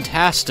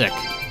 Fantastic.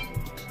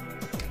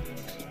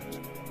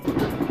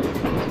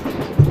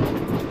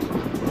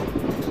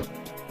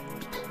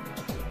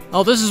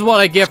 Oh, this is what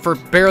I get for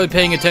barely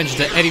paying attention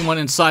to anyone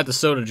inside the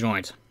soda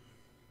joint.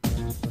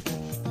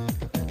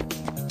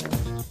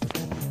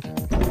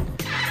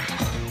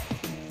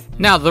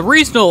 Now, the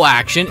reasonable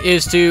action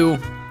is to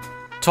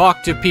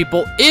talk to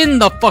people in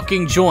the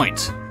fucking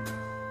joint.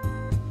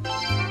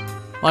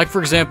 Like,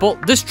 for example,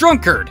 this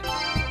drunkard.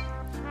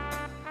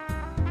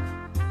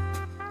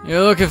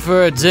 You're looking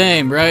for a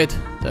dame, right?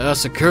 The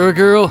Asakura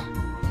girl?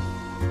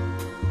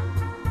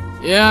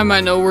 Yeah, I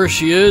might know where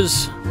she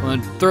is. My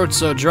throat's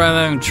so dry I'm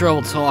having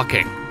trouble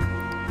talking.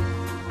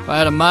 If I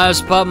had a mild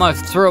spot, my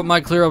throat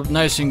might clear up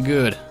nice and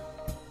good.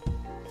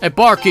 Hey,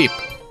 barkeep!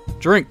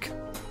 Drink.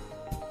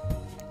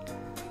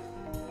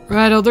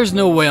 Righto, there's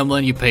no way I'm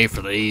letting you pay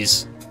for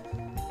these.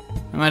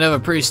 I might have a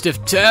pretty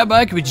stiff tab, but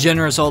I could be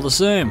generous all the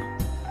same.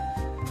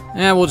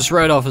 And we'll just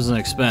write it off as an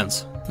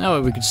expense. That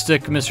way we could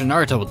stick Mr.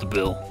 Naruto with the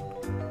bill.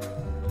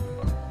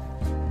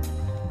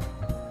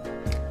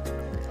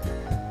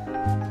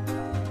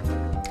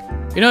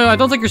 You know, I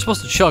don't think you're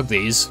supposed to chug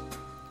these.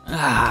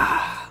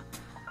 I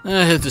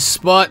hit the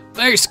spot.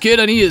 Thanks, kid,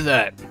 I needed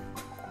that.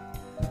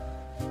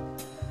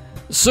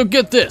 So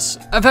get this.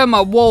 I've had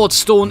my wallet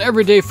stolen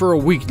every day for a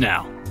week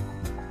now.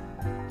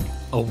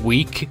 A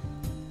week?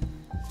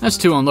 That's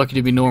too unlucky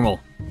to be normal.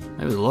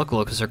 Maybe the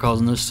Locals are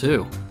causing this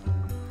too.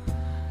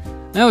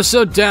 I was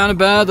so down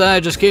about it that I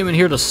just came in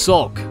here to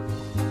sulk.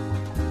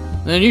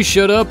 Then you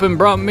showed up and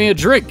brought me a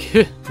drink.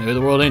 Maybe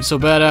the world ain't so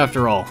bad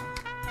after all.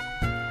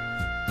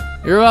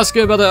 You're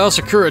asking about the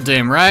Asakura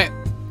dame, right?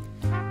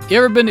 You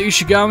ever been to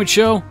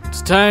Ishigami-cho? It's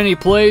a tiny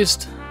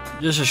place,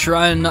 just a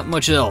shrine and not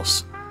much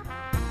else.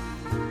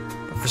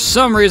 But for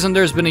some reason,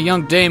 there's been a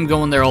young dame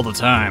going there all the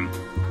time.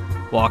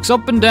 Walks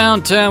up and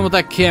down town with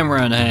that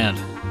camera in hand.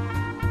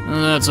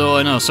 And that's all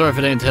I know. Sorry if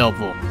it ain't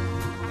helpful.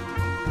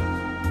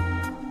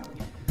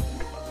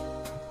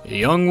 A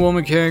young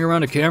woman carrying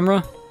around a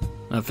camera?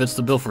 That fits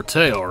the bill for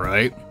Teo,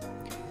 right?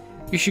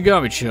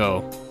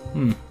 Ishigami-cho.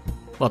 We'll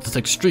have to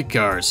take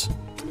streetcars.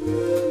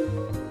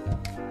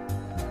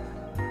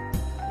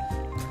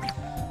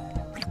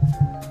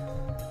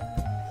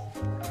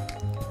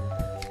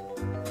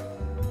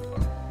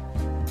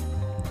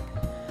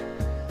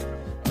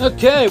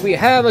 Okay, we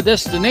have a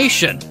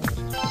destination.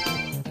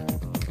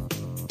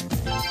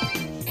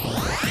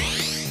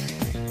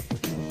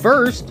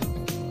 First,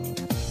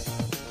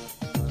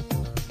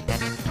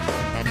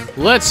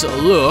 let's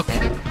look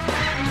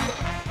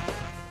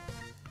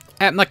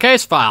at my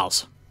case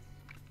files.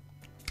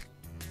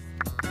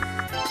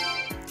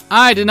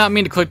 I did not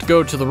mean to click to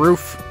go to the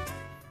roof.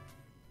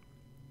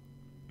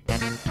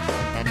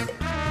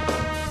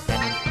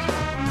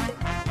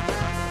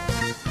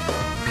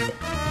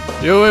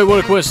 Yo, wait, what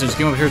a coincidence.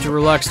 Came up here to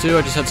relax too.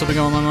 I just had something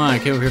on my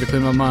mind. Came up here to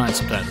clean my mind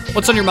sometime.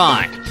 What's on your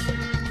mind?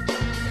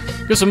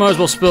 Guess I might as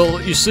well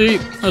spill. You see,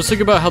 I was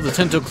thinking about how the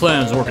Tento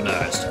clan is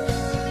organized.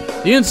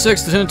 The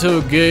insects the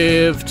Tento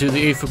give to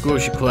the 8th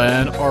Fukuoshi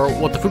clan are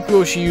what the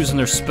Fukuoshi use in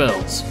their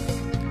spells.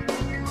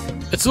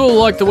 It's a little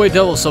like the way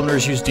devil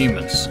summoners use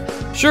demons.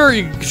 Sure,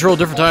 you can control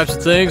different types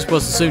of things, but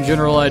it's the same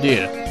general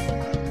idea.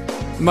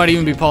 It might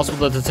even be possible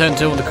that the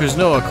Tento and the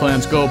Kuzunoha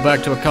clans go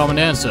back to a common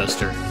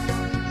ancestor.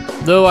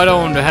 Though I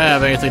don't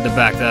have anything to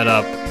back that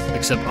up,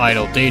 except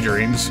idle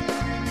daydreams.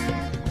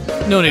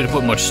 No need to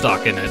put much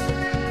stock in it.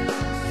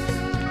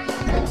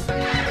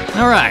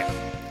 Alright.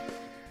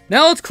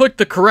 Now let's click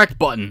the correct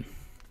button.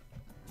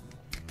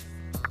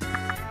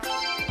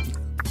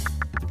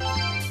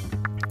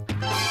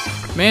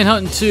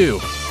 Manhunting 2.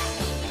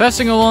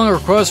 Passing along a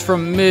request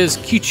from Ms.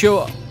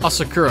 Kicho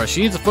Asakura.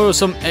 She needs a photo of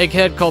some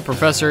egghead called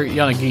Professor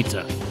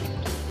Yanagita.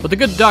 But the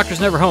good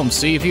doctor's never home,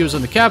 see? If he was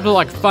in the capital,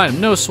 I could find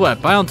him, no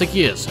sweat, but I don't think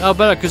he is. How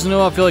about it,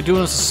 Kuzunoha? I feel like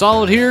doing us a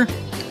solid here.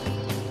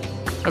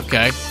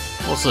 Okay,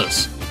 what's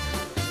this?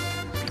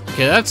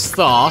 Okay, that's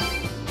Thoth.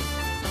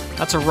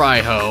 That's a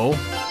Raiho.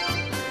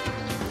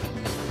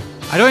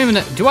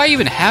 Do I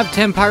even have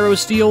 10 Pyro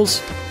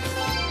Steels?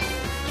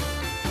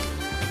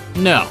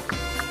 No.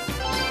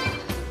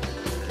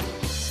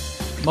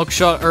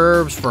 Mugshot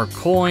herbs for a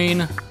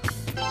coin.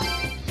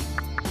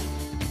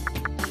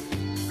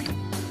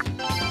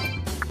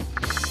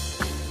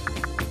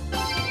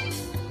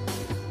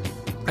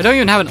 I don't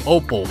even have an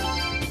opal.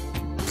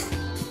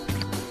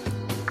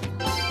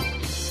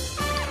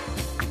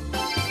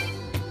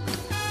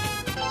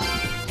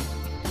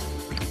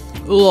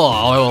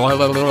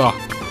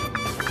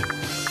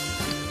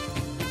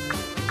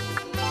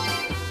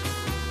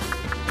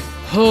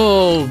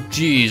 Oh,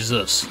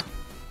 Jesus.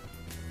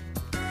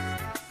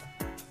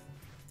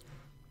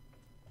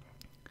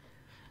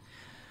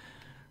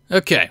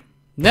 Okay,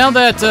 now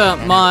that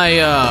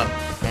my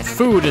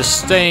food is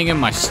staying in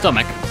my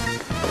stomach,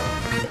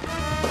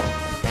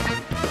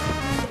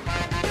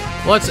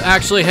 let's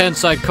actually head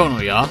inside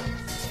Konoya.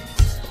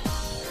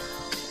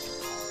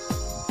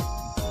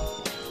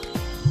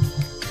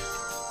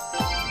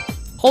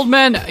 Old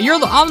man,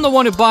 I'm the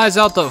one who buys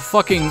out the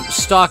fucking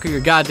stock of your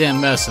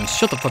goddamn medicine.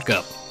 Shut the fuck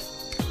up.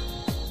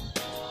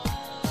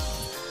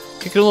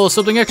 Get a little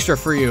something extra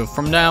for you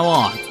from now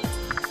on.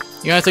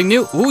 You got anything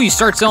new? Ooh, you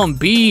start selling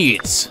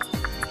beads.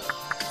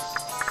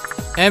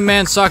 And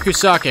man,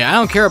 Sakusake. I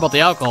don't care about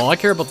the alcohol, I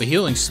care about the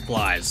healing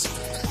supplies.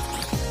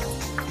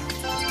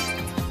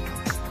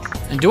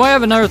 And do I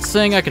have another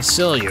thing I could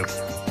sell you?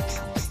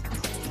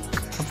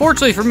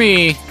 Unfortunately for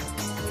me...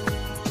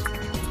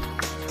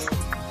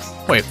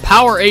 Wait,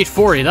 power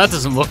 840, that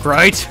doesn't look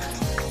right.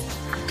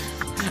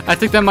 I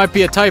think that might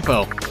be a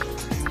typo.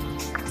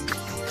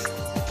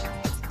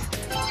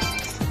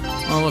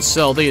 Well, let's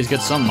sell these,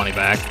 get some money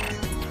back.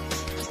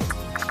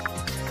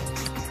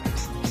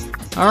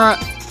 Alright,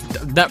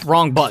 that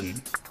wrong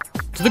button.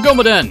 To the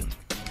Gomaden!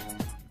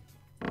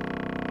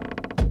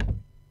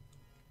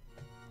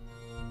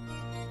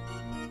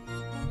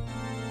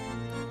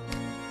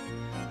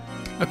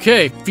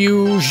 Okay,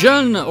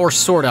 fusion or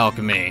sword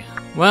alchemy.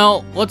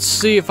 Well, let's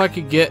see if I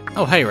could get...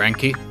 Oh, hey,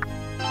 Ranky.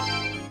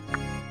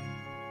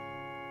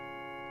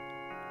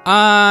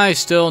 I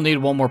still need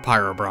one more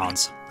Pyro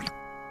Bronze.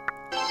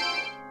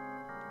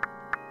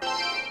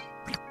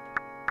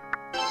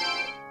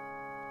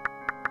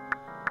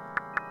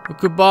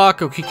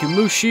 Ukubako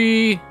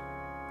Kikumushi,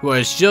 who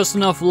has just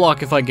enough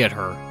luck if I get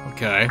her.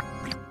 Okay.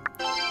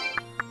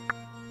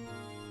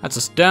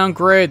 That's a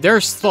downgrade.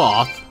 There's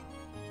Thoth,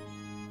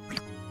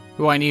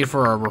 who I need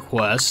for a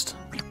request.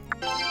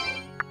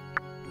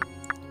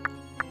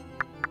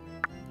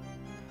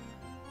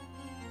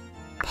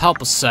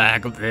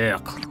 Palpasag.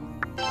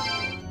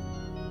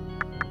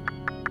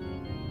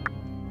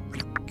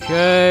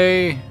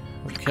 Okay.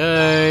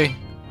 Okay.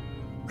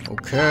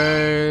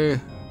 Okay.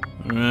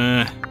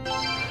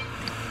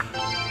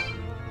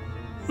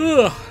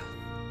 Ugh.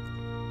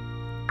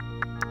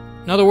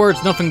 In other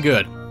words, nothing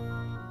good.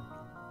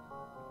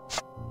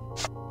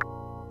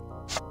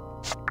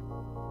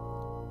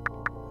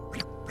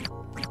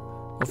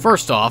 Well,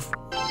 first off,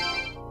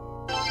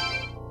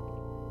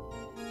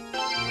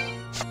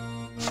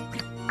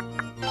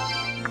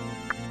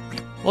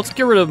 let's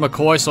get rid of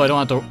McCoy so I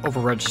don't have to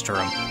over-register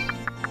him.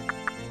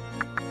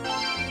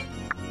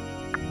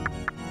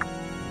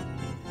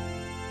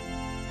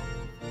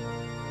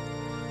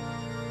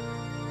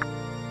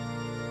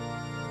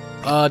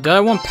 Did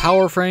I want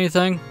power for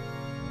anything?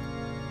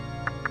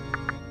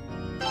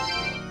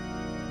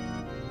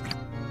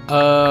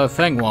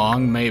 Feng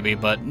Wong, maybe,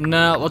 but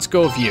nah, let's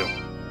go with you.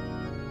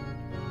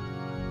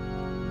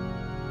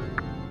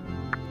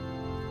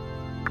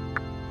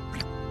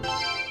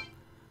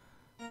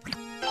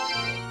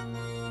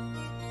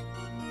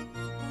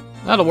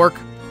 That'll work.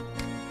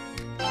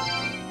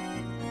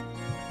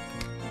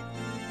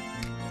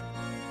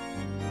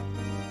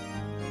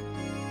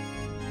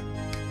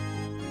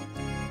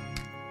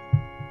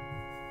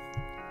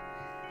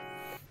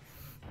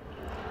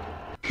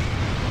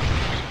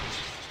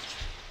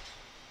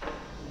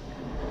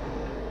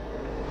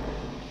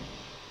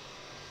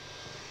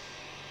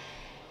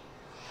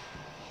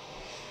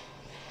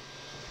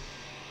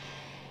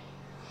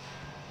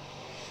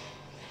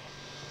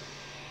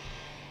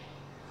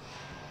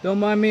 Don't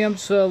mind me, I'm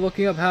just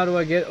looking up how do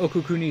I get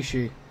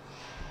Okukunishi.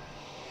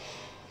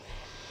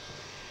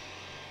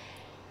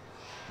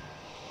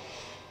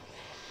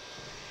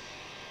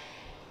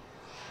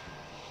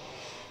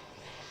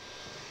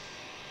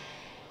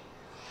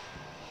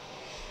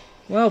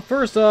 Well,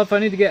 first off, I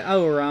need to get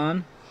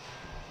Auron.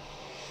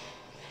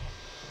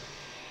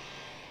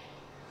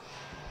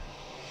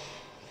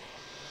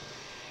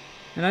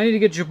 And I need to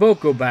get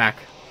Jaboko back.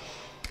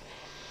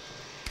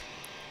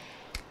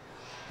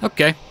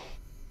 Okay.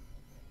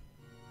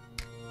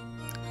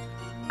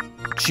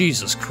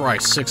 Jesus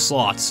Christ, 6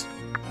 slots.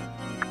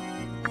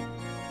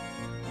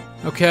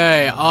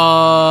 Okay,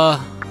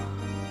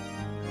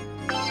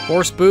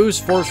 Force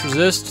boost, force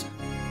resist.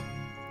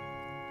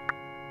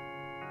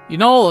 You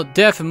know,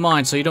 deaf in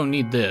mind, so you don't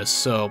need this,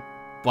 so...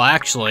 Well,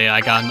 actually,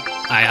 I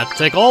have to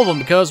take all of them,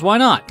 because why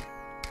not?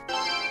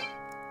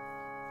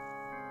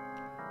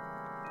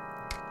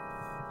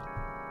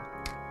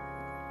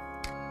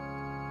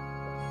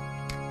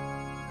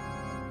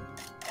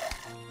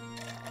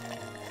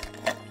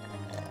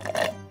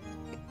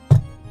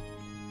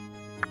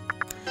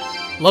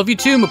 Love you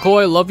too,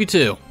 McCoy. Love you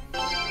too.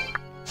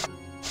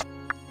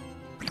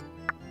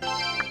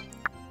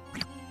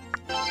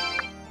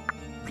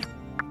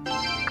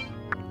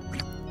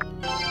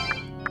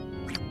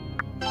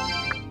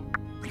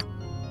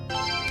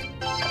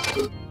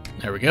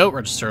 There we go.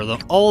 Register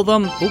them, all of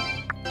them. Oop.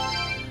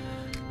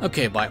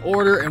 Okay, by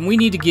order, and we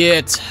need to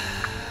get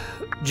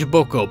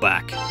Jaboko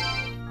back.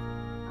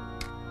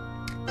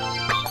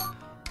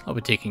 I'll be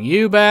taking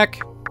you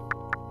back.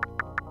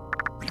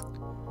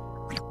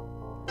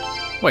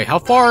 Wait, how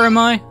far am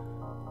I?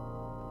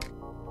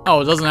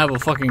 Oh, it doesn't have a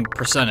fucking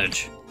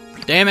percentage.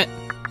 Damn it.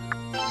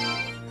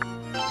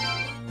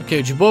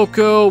 Okay,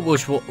 Jaboko,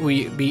 which will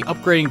we be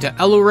upgrading to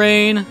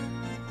Elurain.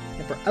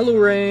 And for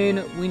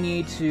Elurain, we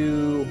need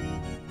to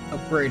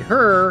upgrade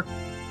her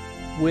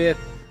with...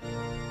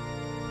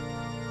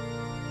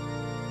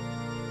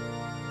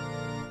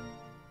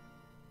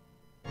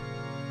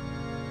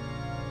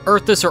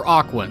 Earthis or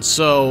Aquan,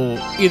 so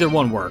either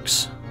one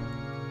works.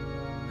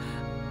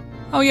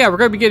 Oh yeah, we're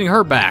gonna be getting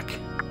her back.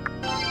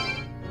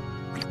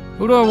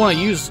 Who do I want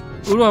to use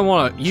Who do I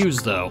want to use,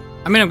 though?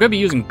 I mean, I'm going to be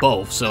using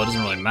both, so it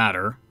doesn't really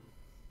matter.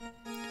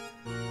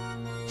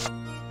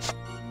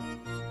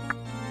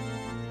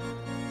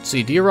 Let's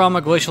see,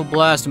 Diorama, Glacial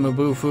Blast,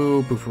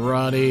 Mabufu,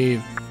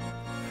 Bufarati.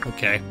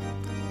 Okay.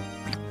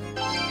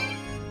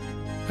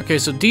 Okay,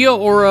 so Dio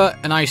Aura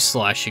and Ice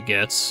Slash she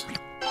gets.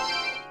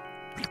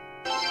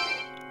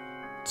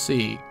 Let's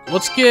see.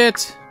 Let's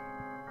get...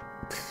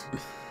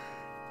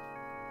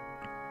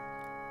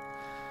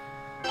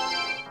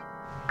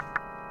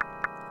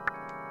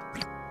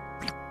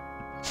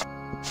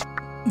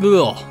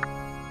 Ugh.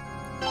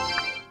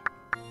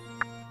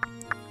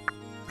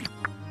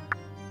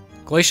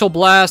 Glacial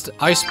Blast,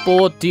 Ice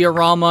Bullet,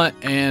 Diorama,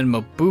 and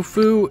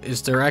Mabufu.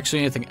 Is there actually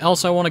anything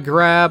else I want to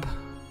grab?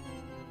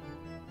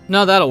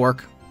 No, that'll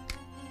work.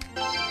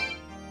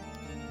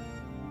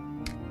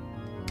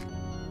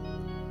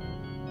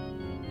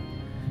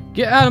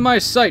 Get out of my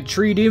sight,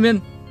 tree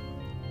demon!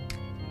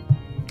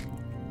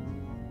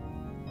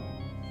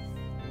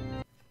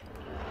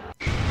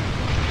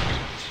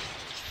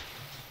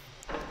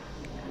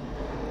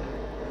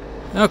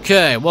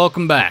 Okay,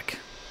 welcome back.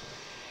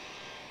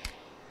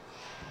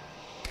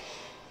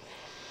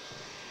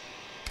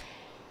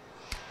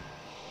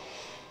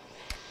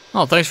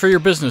 Oh, thanks for your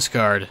business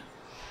card.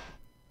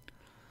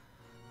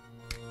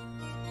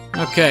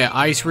 Okay,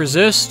 Ice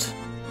Resist.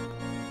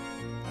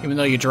 Even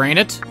though you drain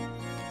it.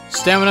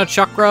 Stamina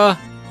Chakra.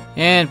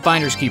 And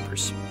Finder's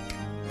Keepers.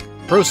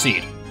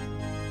 Proceed.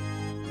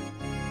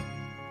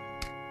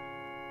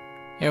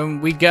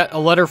 And we get a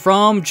letter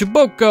from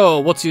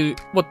Jiboko.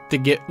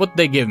 What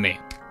they give me?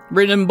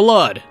 Written in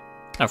blood.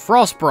 A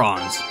frost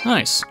bronze.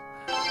 Nice.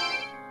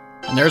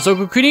 And there's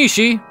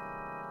Okukunishi.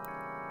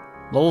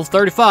 Level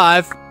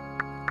 35.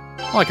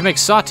 Oh, I can make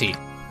Sati.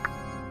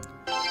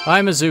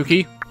 Hi,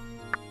 Mizuki.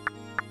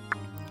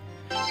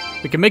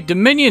 We can make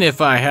Dominion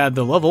if I had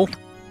the level.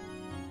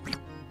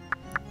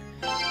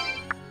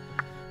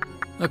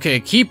 Okay,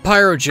 keep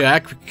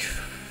Pyrojack.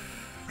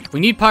 We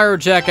need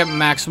Pyrojack at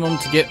maximum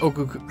to get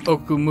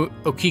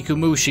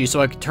Okikumushi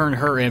so I can turn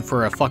her in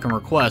for a fucking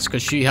request,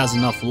 because she has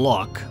enough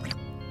luck.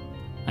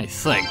 I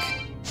think.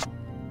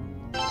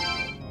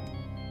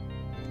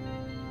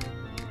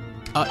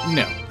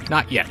 No,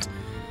 not yet.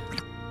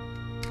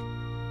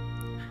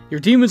 Your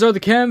demons are the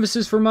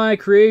canvases for my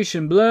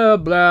creation. Blah,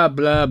 blah,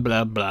 blah,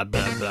 blah, blah,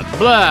 blah, blah,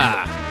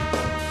 blah.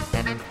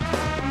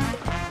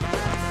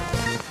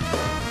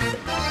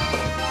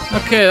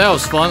 Okay, that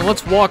was fun.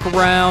 Let's walk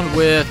around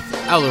with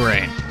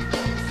Alurain.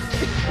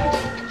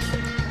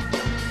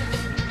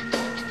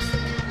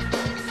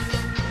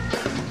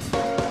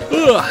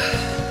 Ugh.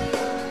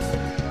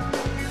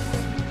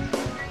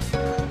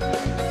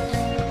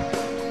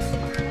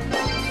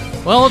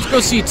 Well, let's go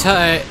see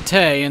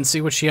Tay and see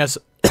what she has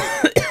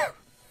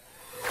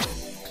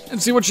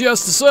and see what she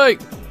has to say.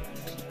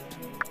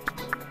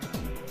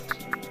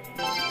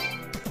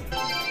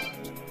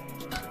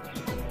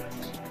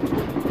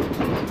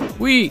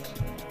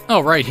 Oh,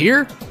 right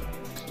here?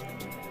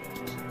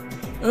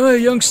 Hey,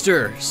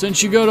 youngster,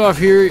 since you got off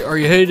here, are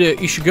you headed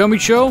to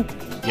Ishigami-cho?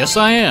 Yes,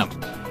 I am.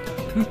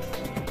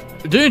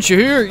 Didn't you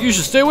hear? You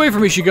should stay away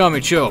from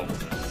Ishigami-cho.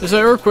 They say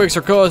earthquakes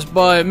are caused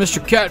by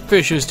Mr.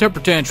 Catfish's temper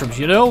tantrums,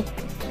 you know?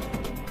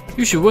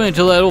 You should wait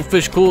until that old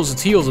fish cools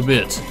its heels a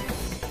bit.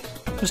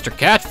 Mr.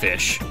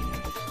 Catfish?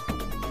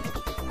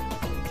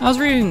 I was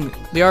reading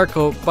the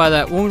article by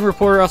that woman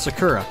reporter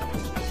Asakura.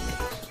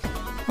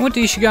 I went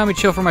to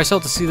Ishigami-cho for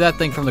myself to see that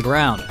thing from the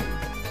ground.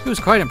 It was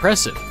quite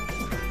impressive.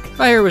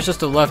 I hear it was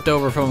just a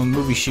leftover from a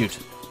movie shoot.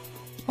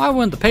 Why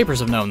wouldn't the papers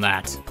have known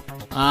that?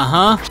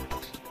 Uh-huh.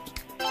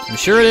 I'm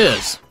sure it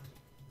is.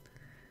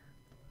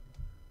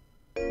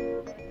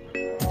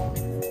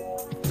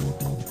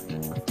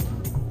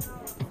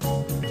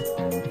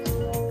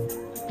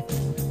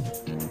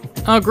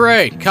 Oh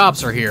great,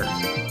 cops are here.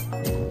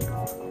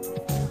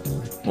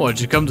 What,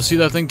 did you come to see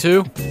that thing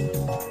too?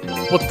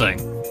 What thing?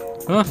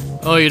 Huh?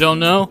 Oh, you don't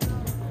know?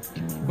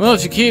 Well,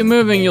 if you keep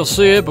moving, you'll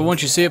see it, but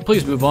once you see it,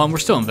 please move on. We're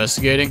still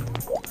investigating.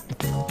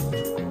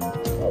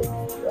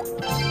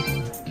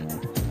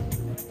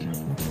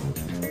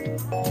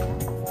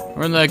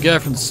 We're in that guy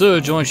from the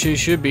sewage, only she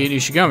should be in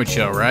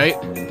Ishigami-cho, right?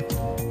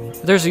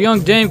 If there's a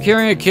young dame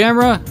carrying a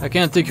camera, I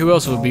can't think who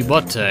else would be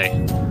but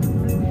Tay.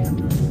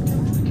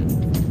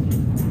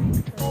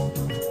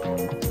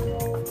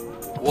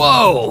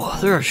 Whoa!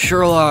 There are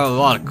sure a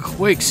lot of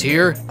quakes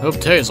here.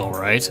 Hope Tay's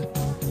alright.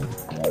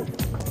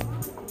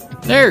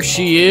 There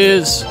she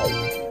is!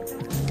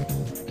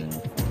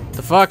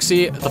 The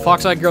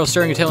fox-eyed girl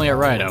staring intently at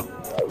Raidou.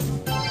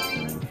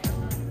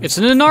 It's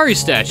an Inari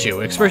statue.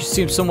 Its expression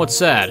seems somewhat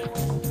sad.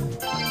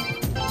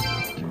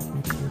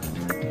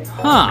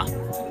 Huh.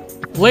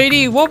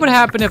 Lady, what would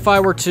happen if I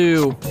were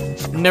to...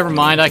 Never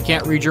mind, I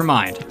can't read your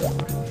mind.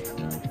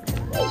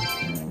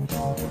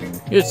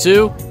 You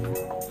too?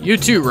 You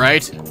too,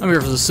 right? I'm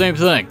here for the same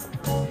thing.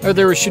 I heard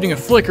they were shooting a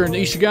flicker in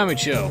the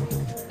Ishigami-cho.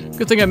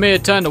 Good thing I made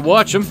it time to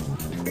watch them.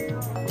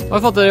 I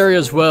thought that area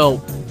as well.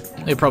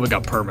 They probably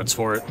got permits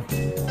for it.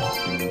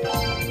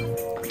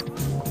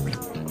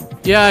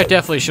 Yeah, I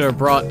definitely should have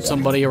brought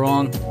somebody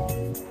along.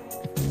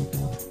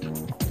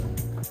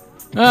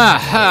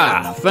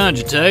 Aha! Found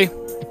you, Tay.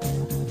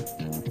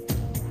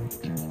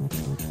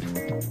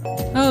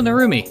 Oh,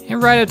 Narumi.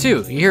 And Raidou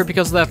too. You here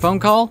because of that phone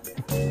call?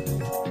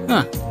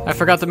 Huh. I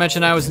forgot to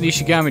mention I was in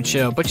Ishigami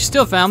show, but you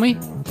still found me.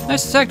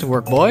 Nice detective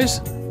work, boys.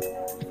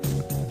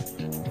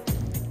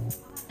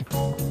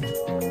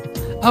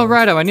 Oh,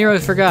 Raidou, I nearly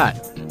forgot.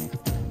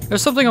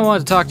 There's something I wanted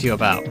to talk to you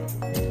about.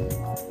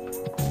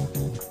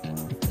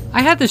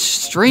 I had this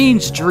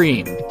strange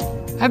dream.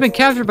 I've been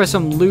captured by I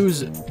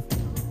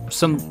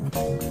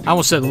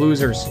almost said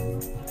losers.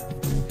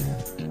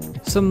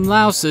 Some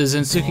louses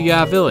in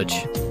Tsukiya village.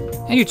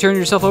 And you turned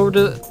yourself over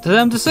to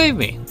them to save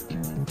me.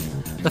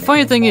 The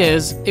funny thing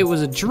is, it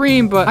was a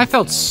dream, but I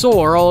felt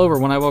sore all over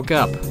when I woke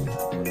up.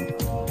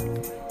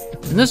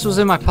 And this was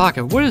in my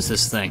pocket. What is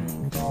this thing?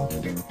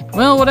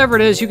 Well, whatever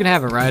it is, you can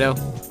have it, Raidou.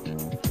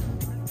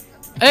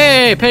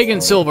 Hey,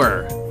 pagan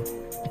silver!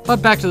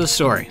 But back to the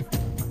story.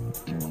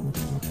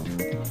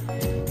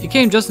 You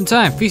came just in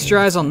time. Feast your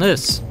eyes on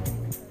this.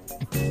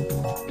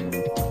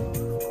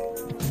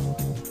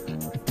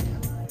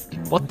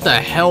 What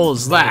the hell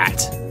is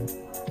that?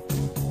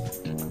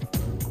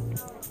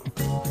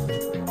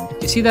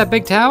 You see that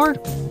big tower?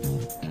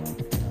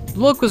 The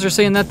locals are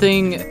saying that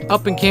thing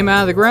up and came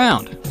out of the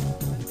ground.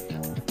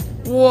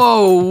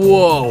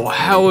 Whoa,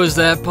 how is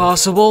that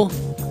possible?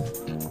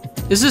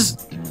 Is this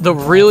the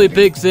really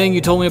big thing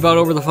you told me about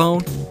over the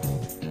phone?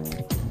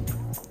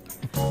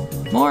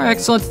 More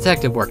excellent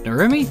detective work,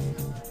 Narumi.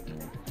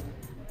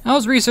 I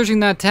was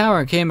researching that tower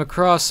and came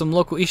across some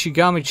local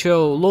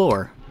Ishigami-cho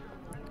lore.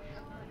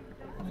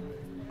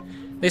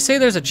 They say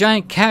there's a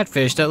giant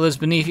catfish that lives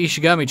beneath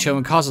Ishigami-cho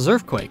and causes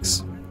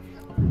earthquakes.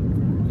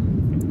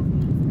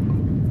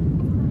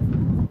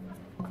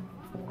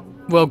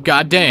 Well,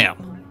 goddamn.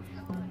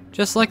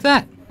 Just like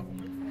that.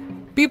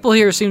 People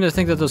here seem to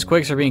think that those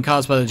quakes are being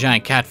caused by the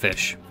giant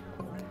catfish.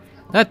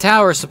 That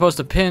tower is supposed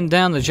to pin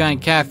down the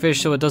giant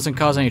catfish so it doesn't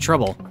cause any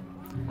trouble.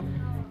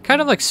 Kind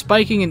of like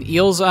spiking an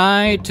eel's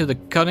eye to the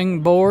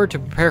cutting board to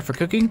prepare for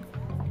cooking.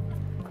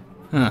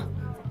 Huh.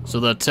 So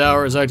that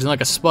tower is acting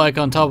like a spike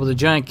on top of the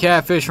giant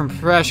catfish from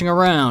thrashing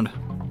around.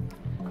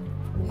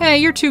 Hey,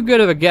 you're too good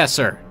of a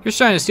guesser. You're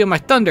trying to steal my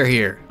thunder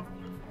here.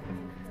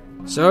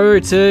 Sorry,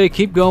 Tay,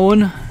 keep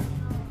going.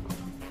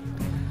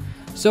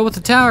 So with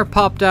the tower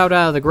popped out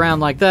of the ground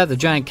like that, the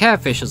giant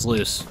catfish is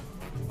loose.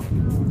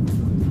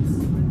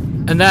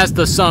 And that's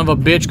the son of a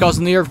bitch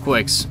causing the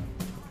earthquakes.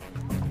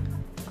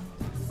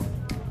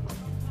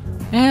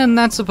 And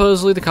that's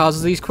supposedly the cause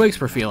of these quakes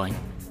we're feeling.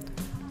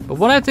 But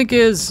what I think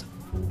is,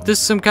 this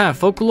is some kind of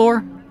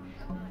folklore?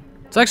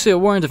 It's actually a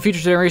warning to future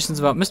generations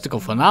about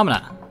mystical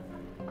phenomena.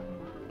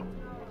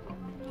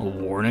 A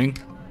warning?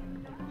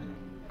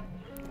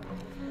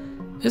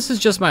 This is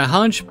just my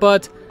hunch,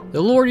 but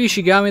the Lord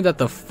Ishigami that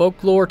the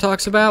folklore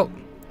talks about,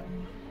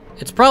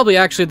 it's probably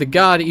actually the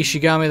god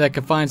Ishigami that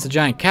confines the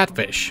giant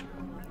catfish.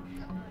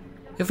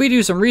 If we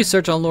do some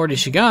research on Lord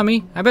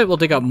Ishigami, I bet we'll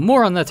dig up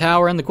more on the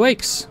tower and the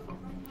quakes.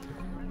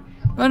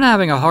 But I'm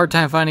having a hard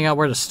time finding out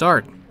where to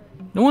start.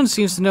 No one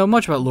seems to know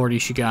much about Lord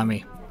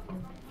Ishigami.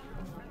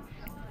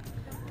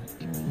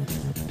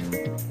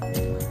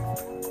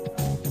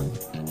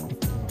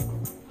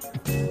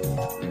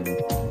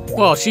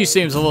 Well, she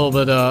seems a little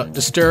bit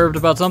disturbed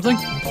about something.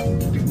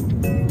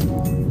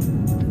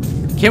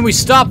 Can we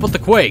stop with the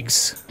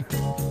quakes?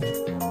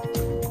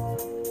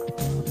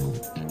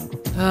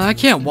 I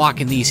can't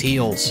walk in these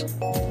heels.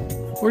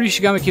 Lord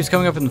Ishigami keeps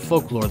coming up in the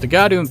folklore, the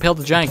god who impaled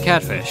the giant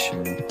catfish.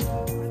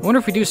 I wonder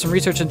if we do some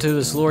research into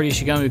this Lord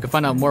Ishigami, we can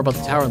find out more about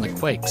the tower and the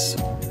quakes.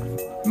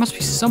 There must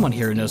be someone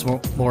here who knows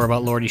more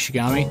about Lord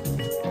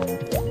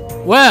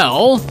Ishigami.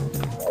 Well,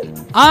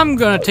 I'm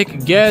gonna take a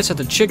guess at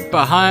the chick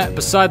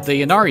beside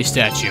the Inari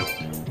statue.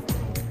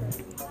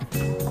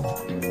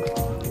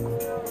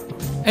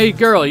 Hey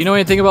girl, you know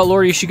anything about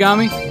Lord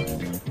Ishigami?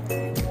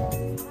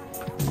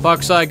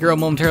 Fox-eyed girl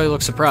momentarily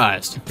looks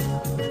surprised.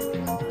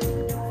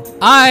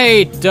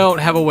 I don't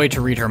have a way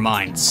to read her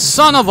mind.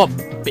 Son of a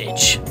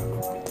bitch!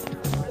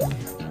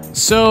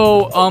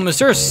 So, is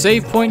there a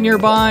save point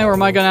nearby, or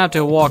am I gonna have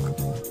to walk?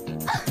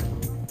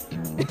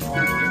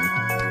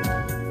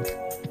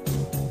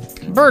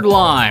 Bird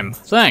lime,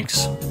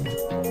 thanks.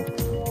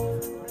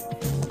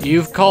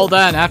 You've called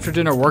that an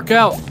after-dinner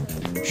workout?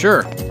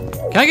 Sure.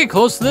 Can I get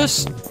close to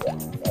this?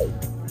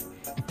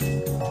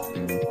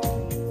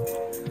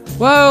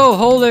 Whoa,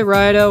 hold it,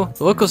 Raidou.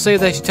 The locals say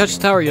that if you touch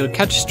the tower, you'll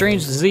catch a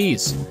strange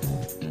disease.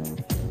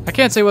 I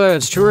can't say whether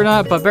it's true or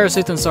not, but better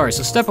safe than sorry,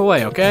 so step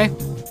away, okay?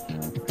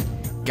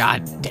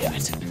 God damn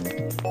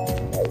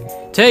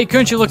it. Tay,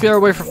 couldn't you look the other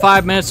way for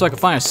 5 minutes so I could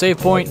find a save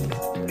point?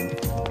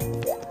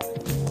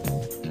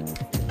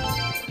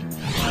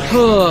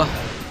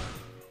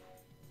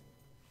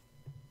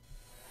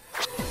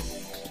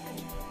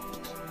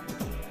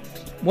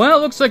 Well,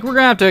 it looks like we're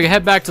gonna have to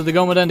head back to the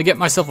Gomaden to get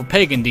myself a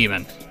pagan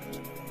demon.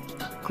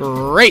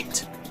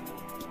 Great!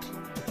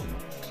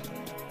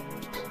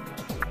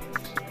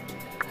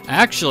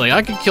 Actually,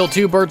 I could kill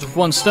 2 birds with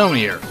 1 stone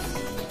here.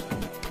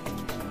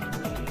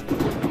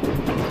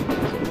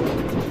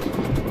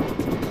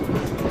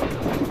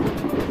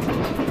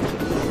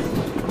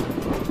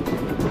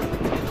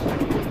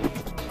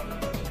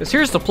 guys,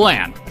 here's the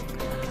plan.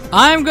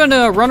 I'm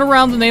gonna run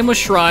around the Nameless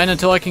Shrine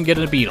until I can get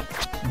a beetle.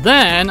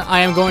 Then, I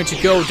am going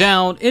to go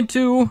down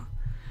into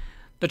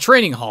the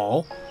training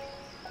hall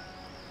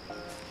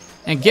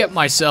and get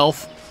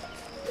myself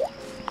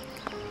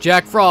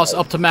Jack Frost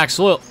up to max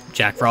loyalty.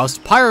 Jack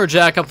Frost, Pyro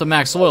Jack up to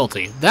max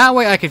loyalty. That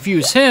way I can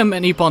fuse him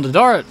and Ippon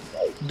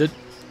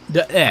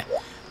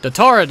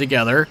Datara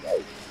together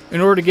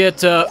in order to get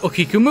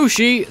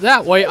Okikumushi.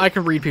 That way I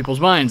can read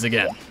people's minds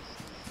again.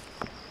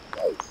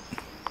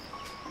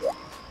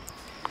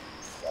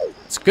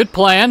 It's a good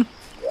plan.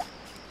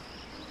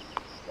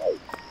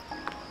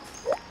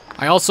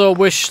 I also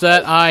wish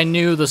that I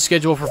knew the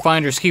schedule for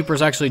Finders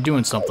Keepers actually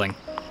doing something.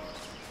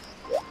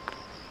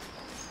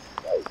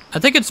 I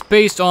think it's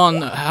based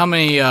on how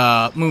many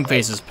moon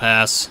phases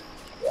pass,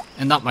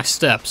 and not my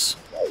steps,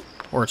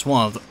 or it's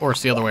or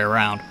it's the other way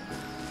around.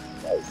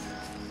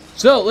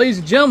 So, ladies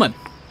and gentlemen,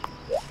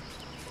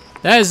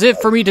 that is it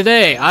for me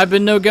today. I've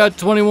been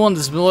NoGod21.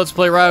 This has been Let's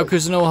Play Raidou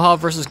Kuzunoha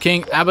versus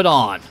King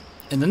Abaddon.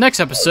 In the next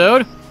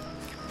episode,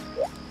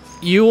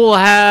 you will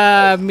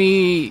have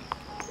me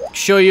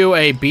show you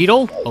a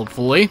beetle,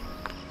 hopefully,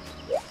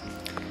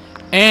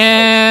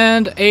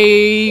 and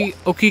a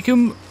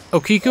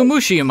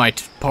Okikumushi in my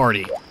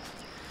party.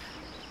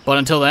 But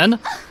until then,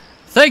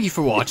 thank you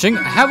for watching,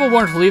 have a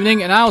wonderful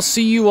evening, and I'll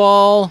see you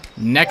all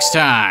next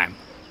time.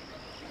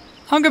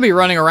 I'm gonna be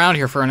running around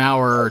here for an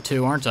hour or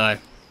two, aren't I?